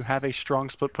for when you have a strong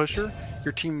split pusher.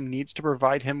 Your team needs to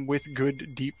provide him with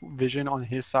good deep vision on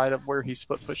his side of where he's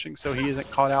split pushing so he isn't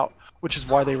caught out, which is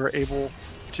why they were able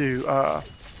to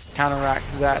counteract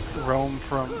that roam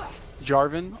from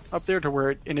Jarvan up there to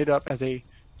where it ended up as a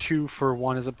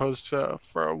 2-for-1 as opposed to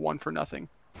for a 1-for-0.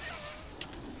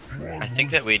 I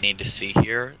think that we need to see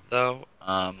here, though.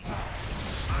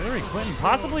 Hillary Clinton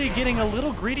possibly getting a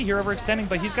little greedy here, overextending,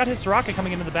 but he's got his Soraka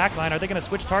coming into the back line. Are they going to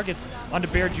switch targets onto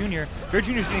Bear Jr.? Bear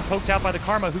Jr. is getting poked out by the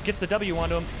Karma, who gets the W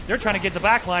onto him. They're trying to get the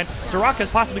back line. Soraka is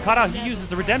possibly caught out. He uses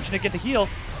the Redemption to get the heal.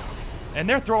 And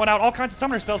they're throwing out all kinds of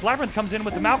summoner spells. Labyrinth comes in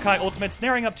with the Maokai ultimate,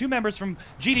 snaring up 2 members from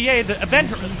GDA. The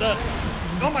event...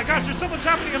 oh my gosh, there's so much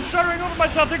happening. I'm stuttering over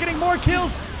myself. They're getting more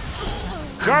kills.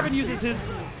 Jarvan uses his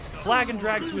flag and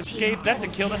drag to escape. That's a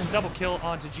kill. That's a double kill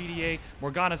onto GDA.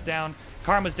 Morgana's down.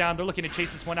 Karma's down. They're looking to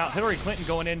chase this one out. Hillary Clinton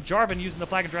going in. Jarvan using the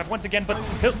flag and drag once again, but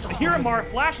Hiromar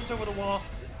flashes over the wall,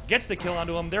 gets the kill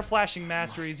onto him. They're flashing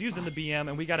mastery. He's using the BM,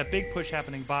 and we got a big push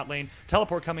happening bot lane.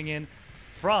 Teleport coming in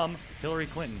from Hillary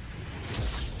Clinton.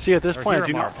 See, at this Or point, I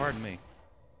do Hiromar, not. pardon me.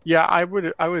 Yeah, I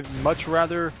would much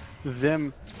rather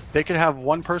them. They could have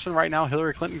one person right now,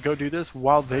 Hillary Clinton, go do this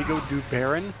while they go do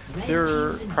Baron.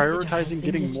 They're prioritizing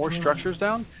getting more structures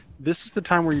down. This is the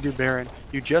time where you do Baron.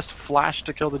 You just flash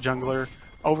to kill the jungler.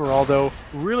 Overall, though,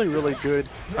 really, really good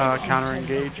counter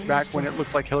engage. Back when it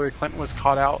looked like Hillary Clinton was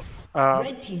caught out,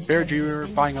 Bear Jr.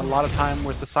 buying a lot of time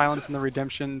with the silence and the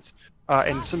redemptions,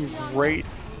 and some great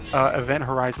event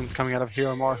horizons coming out of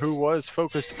Hiromar, who was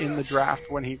focused in the draft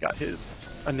when he got his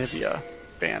Anivia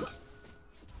banned.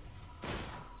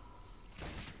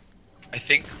 I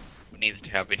think what needs to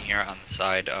happen here on the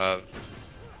side of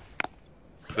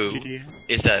POO GDA.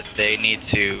 is that they need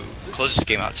to close this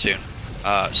game out soon,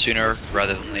 sooner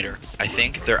rather than later. I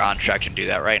think they're on track to do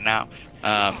that right now,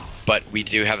 but we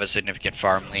do have a significant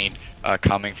farm lead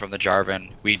coming from the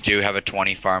Jarvan. We do have a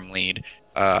 20 farm lead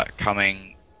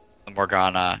coming from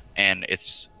Morgana, and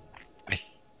it's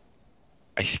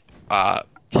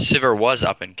Sivir was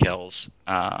up in kills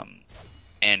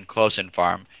and close in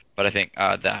farm, but I think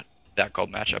that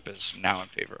gold matchup is now in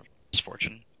favor of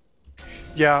Misfortune.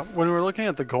 Yeah, when we're looking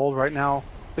at the gold right now,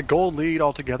 the gold lead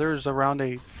altogether is around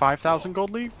a 5,000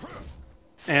 gold lead,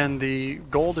 and the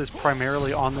gold is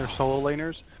primarily on their solo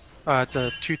laners. It's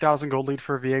a 2,000 gold lead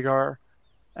for Viegar,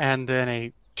 and then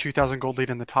a 2,000 gold lead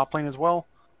in the top lane as well,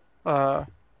 and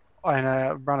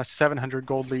around a 700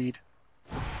 gold lead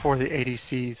for the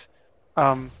ADCs.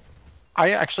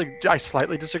 I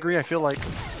slightly disagree. I feel like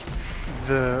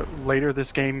the later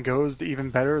this game goes, the even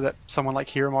better that someone like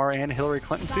Hiromar and Hillary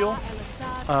Clinton feel.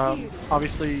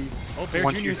 Obviously, Oh, Bear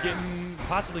once Jr. you- is getting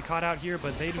possibly caught out here,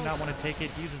 but they do not want to take it.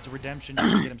 He uses a redemption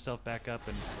just to get himself back up,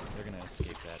 and they're going to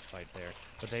escape that fight there.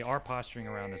 But they are posturing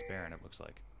around this Baron, it looks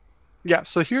like. Yeah,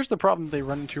 so here's the problem they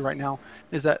run into right now,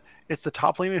 is that it's the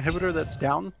top lane inhibitor that's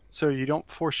down, so you don't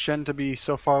force Shen to be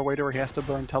so far away to where he has to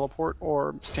burn teleport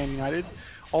or stand united.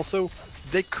 Also,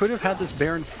 they could have had this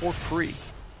Baron for free.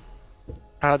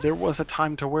 There was a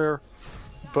time to where,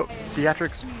 but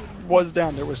Theatrics was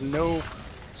down. There was no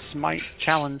smite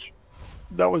challenge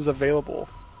that was available.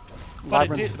 But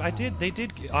Labyrinth- they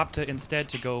did opt to instead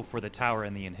to go for the tower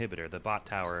and the inhibitor, the bot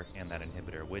tower and that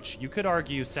inhibitor, which you could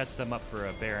argue sets them up for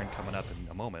a Baron coming up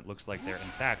in a moment. Looks like they're, in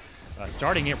fact,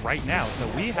 starting it right now. So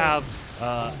we have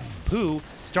POO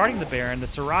starting the Baron. The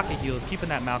Soraka heal is keeping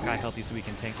that Maokai healthy so we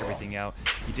can tank everything out.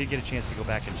 He did get a chance to go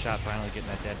back and shot, finally getting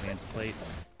that dead man's plate.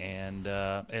 And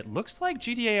it looks like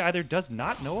GDA either does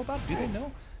not know about, do they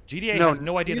know? GDA No, has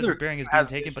no idea that this neither Baron is team being has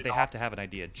taken, but they vision have to have an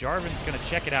idea. Jarvan's going to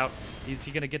check it out. Is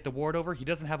he going to get the ward over? He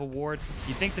doesn't have a ward.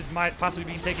 He thinks it might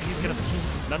possibly be taken. He's going to...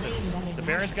 The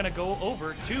Baron's going to go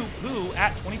over to POO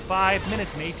at 25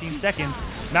 minutes and 18 seconds.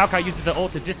 Maokai uses the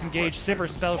ult to disengage. Sivir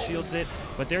spell shields it,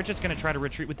 but they're just going to try to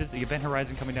retreat with this. The Event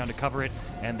Horizon coming down to cover it,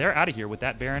 and they're out of here with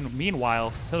that Baron.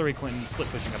 Meanwhile, Hillary Clinton split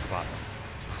pushing up the bottom.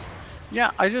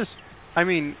 Yeah, I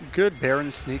mean, good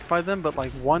Baron sneak by them, but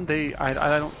like I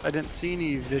didn't see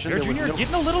any vision. Bear There was Jr. no-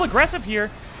 getting a little aggressive here.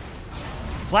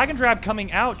 Flag and Drab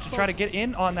coming out to try to get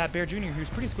in on that Bear Jr., who's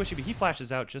pretty squishy, but he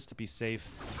flashes out just to be safe.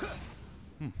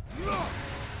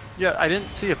 Yeah, I didn't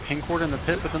see a pink ward in the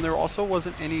pit, but then there also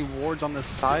wasn't any wards on the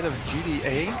side of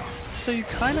GDA, so you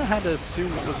kind of had to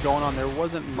assume what was going on. There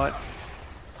wasn't much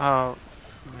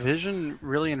vision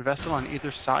really invested on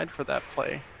either side for that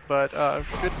play, but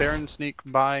good Baron sneak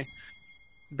by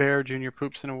Bear Jr.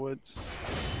 Poops in the woods.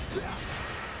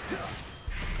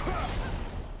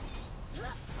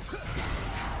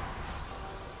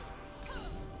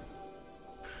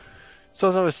 So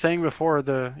as I was saying before,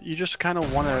 you just kind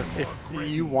of want to, if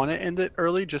you want to end it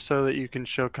early, just so that you can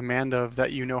show command of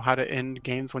that you know how to end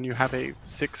games when you have a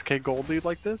 6k gold lead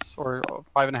like this, or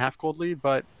a 5.5 gold lead.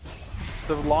 But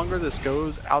the longer this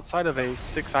goes, outside of a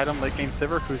 6-item late game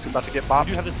Sivir who's about to get bopped.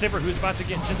 You have the Sivir who's about to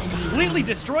get just completely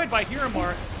destroyed by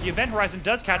Hiramar. The Event Horizon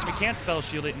does catch him. He can't spell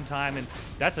shield it in time, and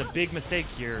that's a big mistake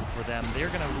here for them. They're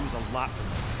going to lose a lot from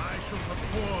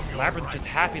this. Labyrinth just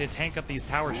happy to tank up these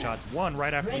tower shots, one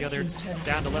right after the other,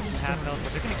 down to less than half health,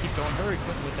 but they're going to keep going. Hillary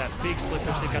Clinton with that big split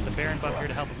push. They've got the Baron buff here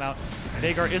to help them out.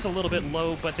 Vhagar is a little bit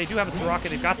low, but they do have a Soraka.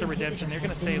 They've got the Redemption. They're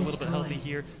going to stay a little bit healthy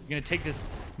here. They're going to take this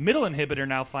middle inhibitor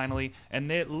now, finally,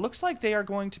 and it looks like they are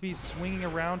going to be swinging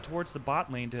around towards the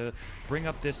bot lane to bring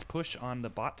up this push on the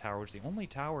bot tower, which is the only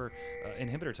tower,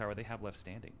 inhibitor tower they have left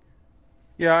standing.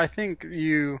 Yeah, I think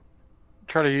you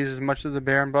try to use as much of the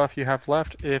Baron buff you have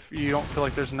left. If you don't feel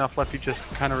like there's enough left, you just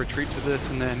kind of retreat to this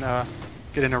and then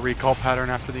get in a recall pattern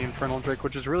after the Infernal Drake,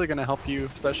 which is really going to help you,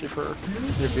 especially for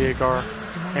your Vhagar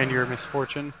and your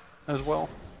Misfortune as well.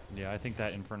 Yeah, I think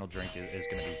that Infernal Drink is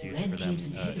going to be huge for them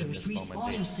in this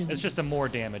moment. It's just a more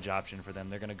damage option for them.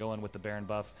 They're going to go in with the Baron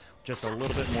buff, just a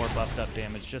little bit more buffed up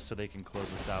damage just so they can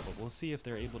close this out, but we'll see if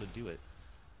they're able to do it.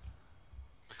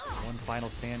 One final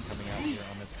stand coming out here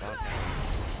on this bot tower.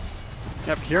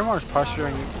 Yep, Hiramar's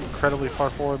posturing incredibly far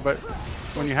forward, but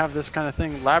when you have this kind of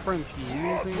thing, Labyrinth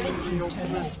using the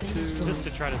ultimate to... Just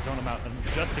to try to zone them out and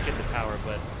just to get the tower,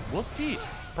 but we'll see.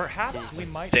 Perhaps we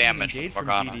might see an engage from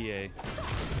GDA.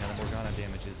 Yeah, the Morgana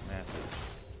damage is massive.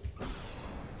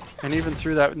 And even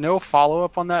through that, no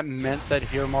follow-up on that meant that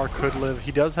Hiramar could live.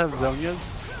 He does have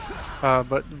Zonias,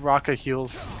 but Raka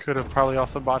heals could have probably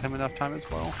also bought him enough time as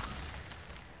well.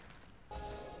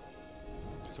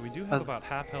 So we do have about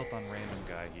half health on Random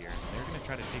Guy here. They're going to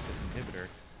try to take this inhibitor,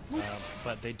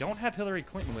 but they don't have Hillary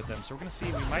Clinton with them, so we're going to see,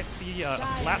 we might see a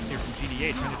collapse here from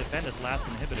GDA trying to defend this last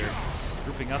inhibitor,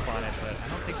 grouping up on it, but I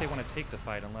don't think they want to take the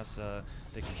fight unless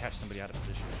they can catch somebody out of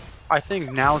position. I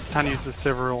think now's the time to use the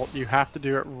Sivir ult. You have to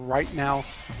do it right now.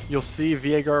 You'll see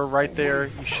Vhagar right there.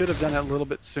 You should have done it a little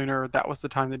bit sooner. That was the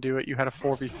time to do it. You had a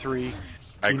 4v3.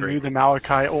 I agree. You knew the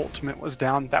Maokai ultimate was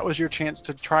down. That was your chance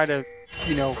to try to,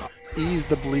 you know, ease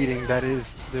the bleeding that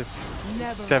is this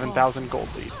 7,000 gold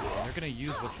lead. They're going to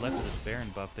use what's left of this Baron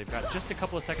buff. They've got just a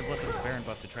couple of seconds left of this Baron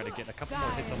buff to try to get a couple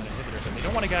more hits on the inhibitor, but they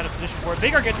don't want to get out of position for it.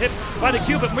 Vhagar gets hit by the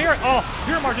Q, but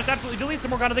Miramar just absolutely deletes the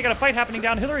Morgana. They got a fight happening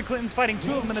down. Hillary Clinton's fighting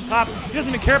two of them in the top. He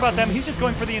doesn't even care about them. He's just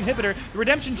going for the inhibitor. The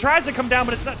Redemption tries to come down,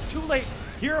 but it's too late.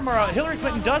 Hillary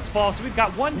Clinton does fall, so we've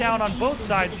got one down on both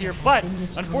sides here, but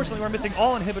unfortunately we're missing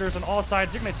all inhibitors on all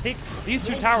sides. They're going to take these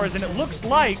two towers, and it looks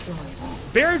like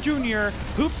Bear Jr.,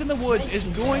 Poops in the Woods, is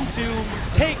going to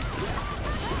take...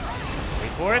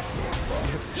 Wait for it.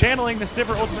 Channeling the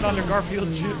Sivir ultimate onto Garfield,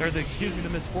 or the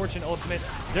Misfortune ultimate.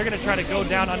 They're going to try to go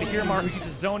down onto Hiramar, who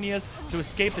uses Zonias to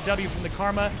escape the W from the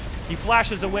Karma. He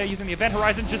flashes away using the Event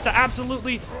Horizon just to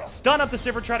absolutely stun up the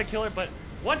Sivir, try to kill her, but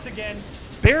once again,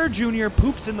 Bear Jr.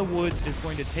 Poops in the Woods is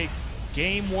going to take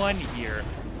game one here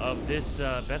of this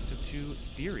best of two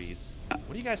series.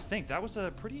 What do you guys think? That was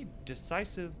a pretty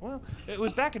decisive, well, it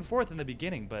was back and forth in the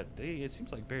beginning, but it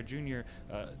seems like Bear Jr.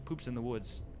 Poops in the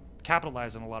Woods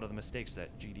capitalized on a lot of the mistakes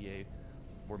that GDA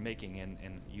were making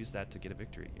and used that to get a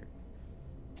victory here.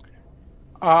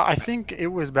 I think it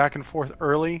was back and forth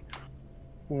early.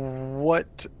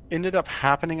 What ended up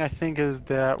happening, I think, is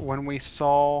that when we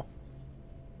saw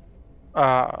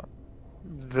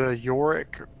the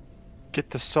Yorick get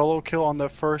the solo kill on the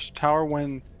first tower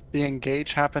when the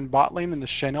engage happened bot lane and the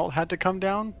Shen ult had to come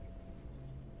down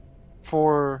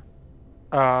for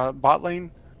bot lane,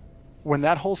 when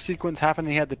that whole sequence happened,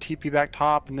 he had the TP back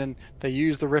top, and then they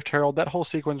used the Rift Herald. That whole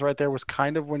sequence right there was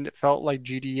kind of when it felt like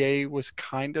GDA was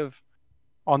kind of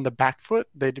on the back foot.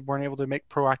 They weren't able to make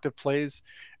proactive plays,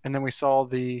 and then we saw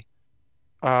the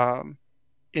um,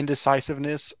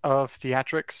 indecisiveness of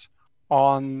Theatrics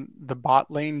on the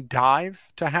bot lane dive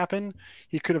to happen.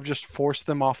 He could have just forced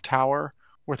them off tower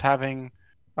with having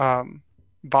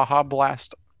Baja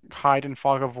Blast hide in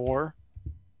Fog of War.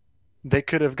 They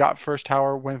could have got first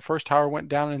tower when first tower went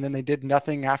down, and then they did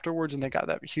nothing afterwards, and they got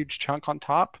that huge chunk on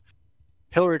top.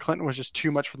 Hillary Clinton was just too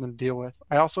much for them to deal with.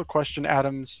 I also question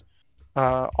Adams'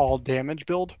 all damage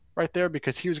build right there,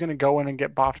 because he was going to go in and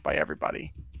get bopped by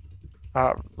everybody,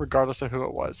 regardless of who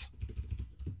it was.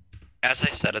 As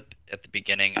I said at the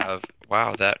beginning of,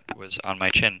 wow, that was on my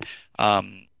chin.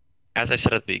 As I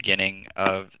said at the beginning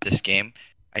of this game,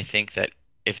 I think that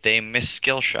if they miss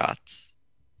skill shots,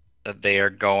 that they are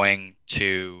going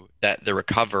to, that the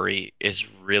recovery is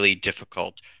really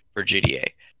difficult for GDA.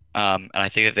 And I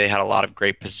think that they had a lot of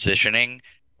great positioning.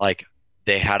 Like,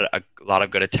 they had a lot of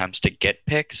good attempts to get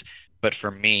picks, but for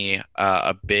me,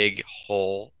 a big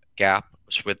hole gap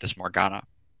was with this Morgana.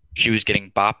 She was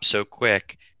getting bopped so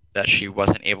quick that she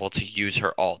wasn't able to use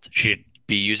her ult. She'd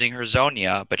be using her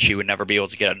Zonia, but she would never be able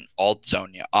to get an ult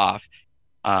Zonia off.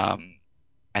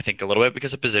 I think a little bit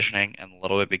because of positioning and a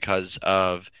little bit because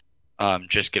of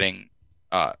just getting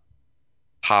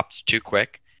popped too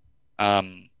quick.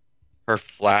 Her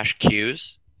flash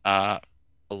Qs, a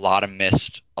lot of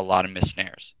missed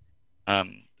snares.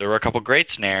 There were a couple great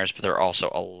snares, but there were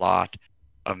also a lot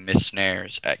of missed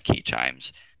snares at key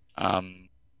times. And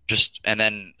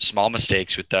then small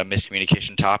mistakes with the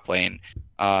miscommunication top lane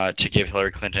to give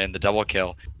Hillary Clinton the double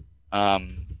kill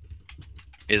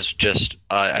is just,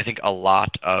 I think, a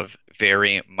lot of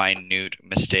very minute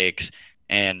mistakes,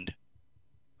 and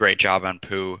great job on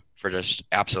POO for just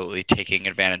absolutely taking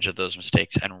advantage of those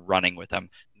mistakes and running with them,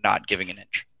 not giving an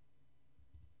inch.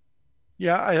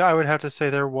 Yeah, I would have to say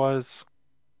there was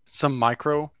some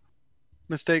micro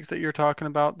mistakes that you're talking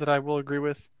about that I will agree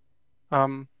with.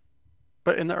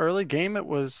 But in the early game, it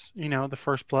was, the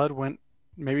first blood went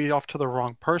maybe off to the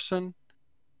wrong person.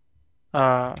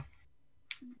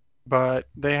 But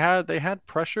they had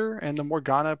pressure, and the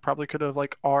Morgana probably could have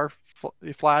like R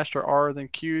flashed or R then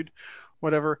Q'd,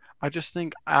 whatever. I just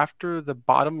think after the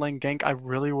bottom lane gank, I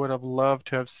really would have loved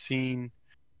to have seen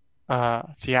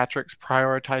Theatrics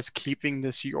prioritize keeping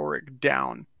this Yorick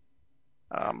down.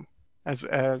 As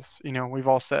we've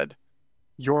all said,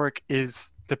 Yorick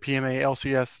is the PMA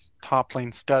LCS top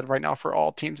lane stud right now for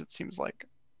all teams, it seems like.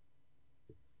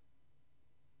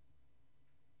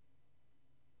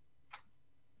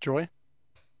 Joy?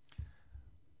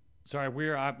 Sorry,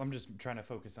 I'm just trying to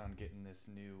focus on getting this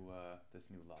new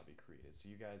lobby created. So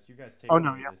you guys take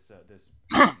this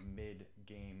mid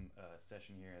game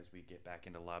session here as we get back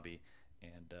into lobby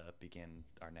and begin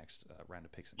our next round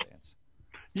of picks and bans.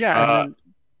 Yeah, and then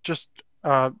just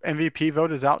MVP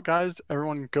vote is out, guys.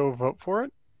 Everyone go vote for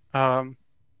it.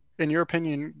 In your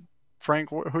opinion, Frank,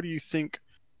 who do you think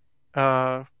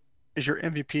is your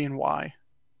MVP and why?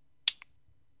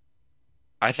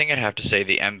 I think I'd have to say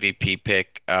the MVP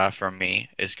pick for me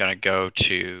is going to go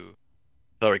to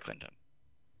Hillary Clinton.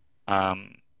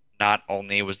 Not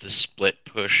only was the split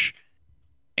push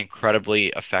incredibly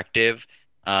effective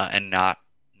and not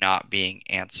being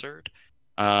answered,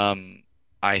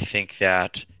 I think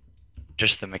that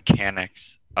just the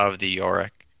mechanics of the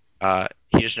Yorick,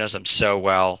 he just knows them so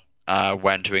well,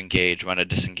 when to engage, when to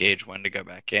disengage, when to go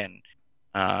back in.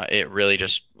 It really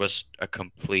just was a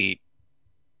complete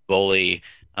bully,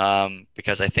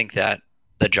 because I think that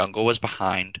the jungle was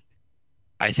behind.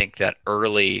 I think that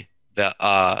early the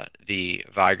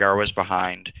Vygar was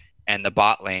behind, and the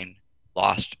bot lane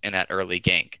lost in that early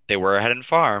gank. They were ahead in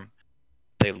farm,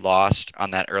 they lost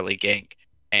on that early gank,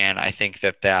 and I think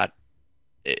that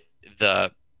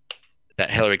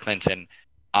Hillary Clinton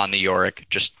on the Yorick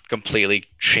just completely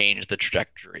changed the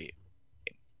trajectory.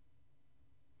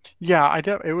 Yeah,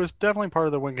 it was definitely part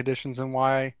of the win conditions and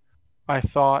why I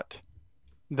thought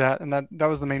that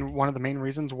was one of the main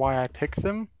reasons why I picked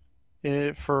them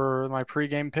for my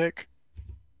pregame pick.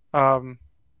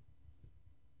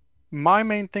 My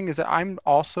main thing is that I'm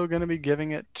also going to be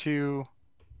giving it to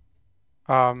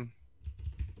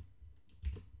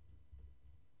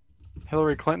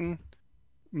Hillary Clinton.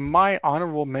 My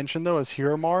honorable mention, though, is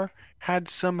Hiromar had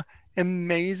some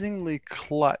amazingly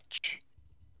clutch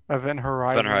Event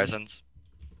Horizons.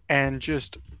 And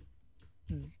just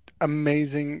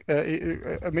amazing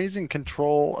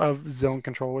control of zone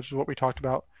control, which is what we talked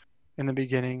about in the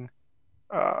beginning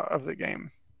of the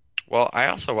game. Well, I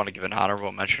also want to give an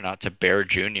honorable mention out to Bear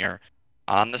Jr.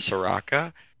 on the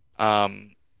Soraka,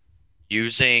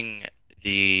 using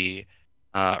the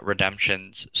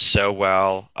redemptions so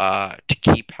well to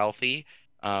keep healthy.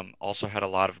 Also had a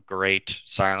lot of great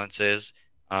silences.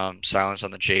 Silence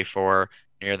on the J4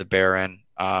 near the Baron.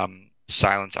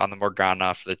 Silence on the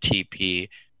Morgana for the TP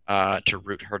to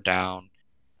root her down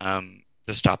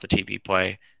to stop the TP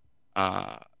play.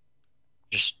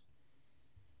 Just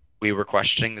we were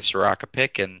questioning the Soraka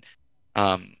pick and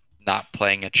not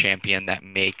playing a champion that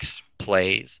makes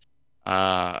plays.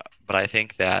 But I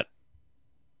think that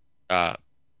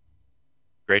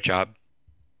great job.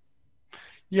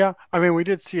 Yeah, I mean, we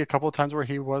did see a couple of times where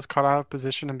he was caught out of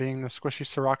position and being the squishy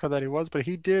Soraka that he was, but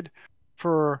he did,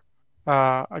 for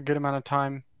a good amount of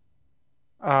time,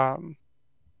 um,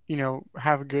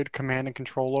 have good command and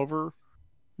control over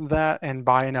that and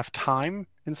buy enough time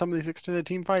in some of these extended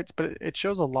team fights. But it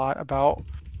shows a lot about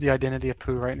the identity of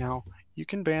POO right now. You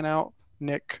can ban out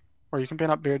Nick or you can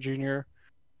ban out Bear Jr.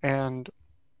 and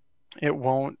it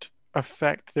won't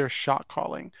affect their shot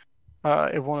calling.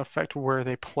 It won't affect where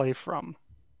they play from,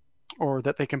 or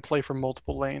that they can play from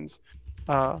multiple lanes.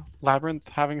 Labyrinth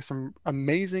having some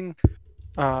amazing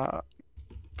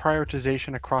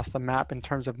prioritization across the map in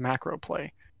terms of macro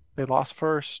play. They lost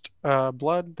first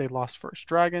Blood, they lost first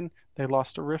Dragon, they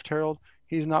lost a Rift Herald.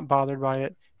 He's not bothered by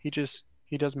it. He does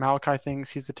Maokai things.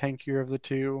 He's the tankier of the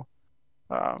two,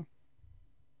 uh,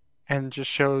 and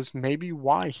just shows maybe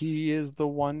why he is the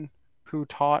one who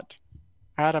taught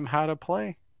Adam how to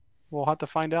play. We'll have to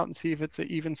find out and see if it's an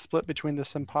even split between the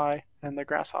Senpai and the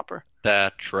Grasshopper.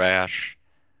 That trash.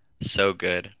 So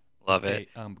good. Love it.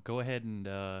 Okay, go ahead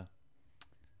and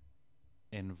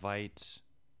invite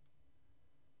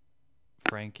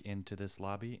Frank into this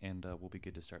lobby, and we'll be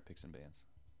good to start picks and bans.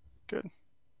 Good.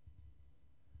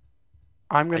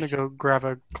 I'm gonna go grab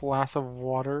a glass of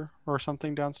water or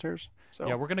something downstairs. So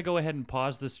Yeah, we're going to go ahead and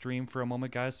pause the stream for a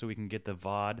moment, guys, so we can get the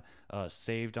VOD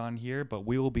saved on here. But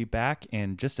we will be back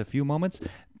in just a few moments.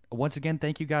 Once again,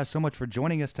 thank you guys so much for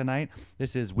joining us tonight.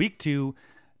 This is week 2,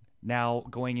 now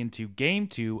going into game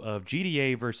 2 of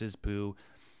GDA versus POO.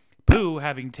 POO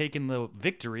having taken the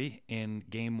victory in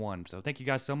game 1. So thank you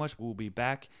guys so much. We'll be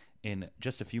back in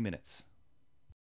just a few minutes.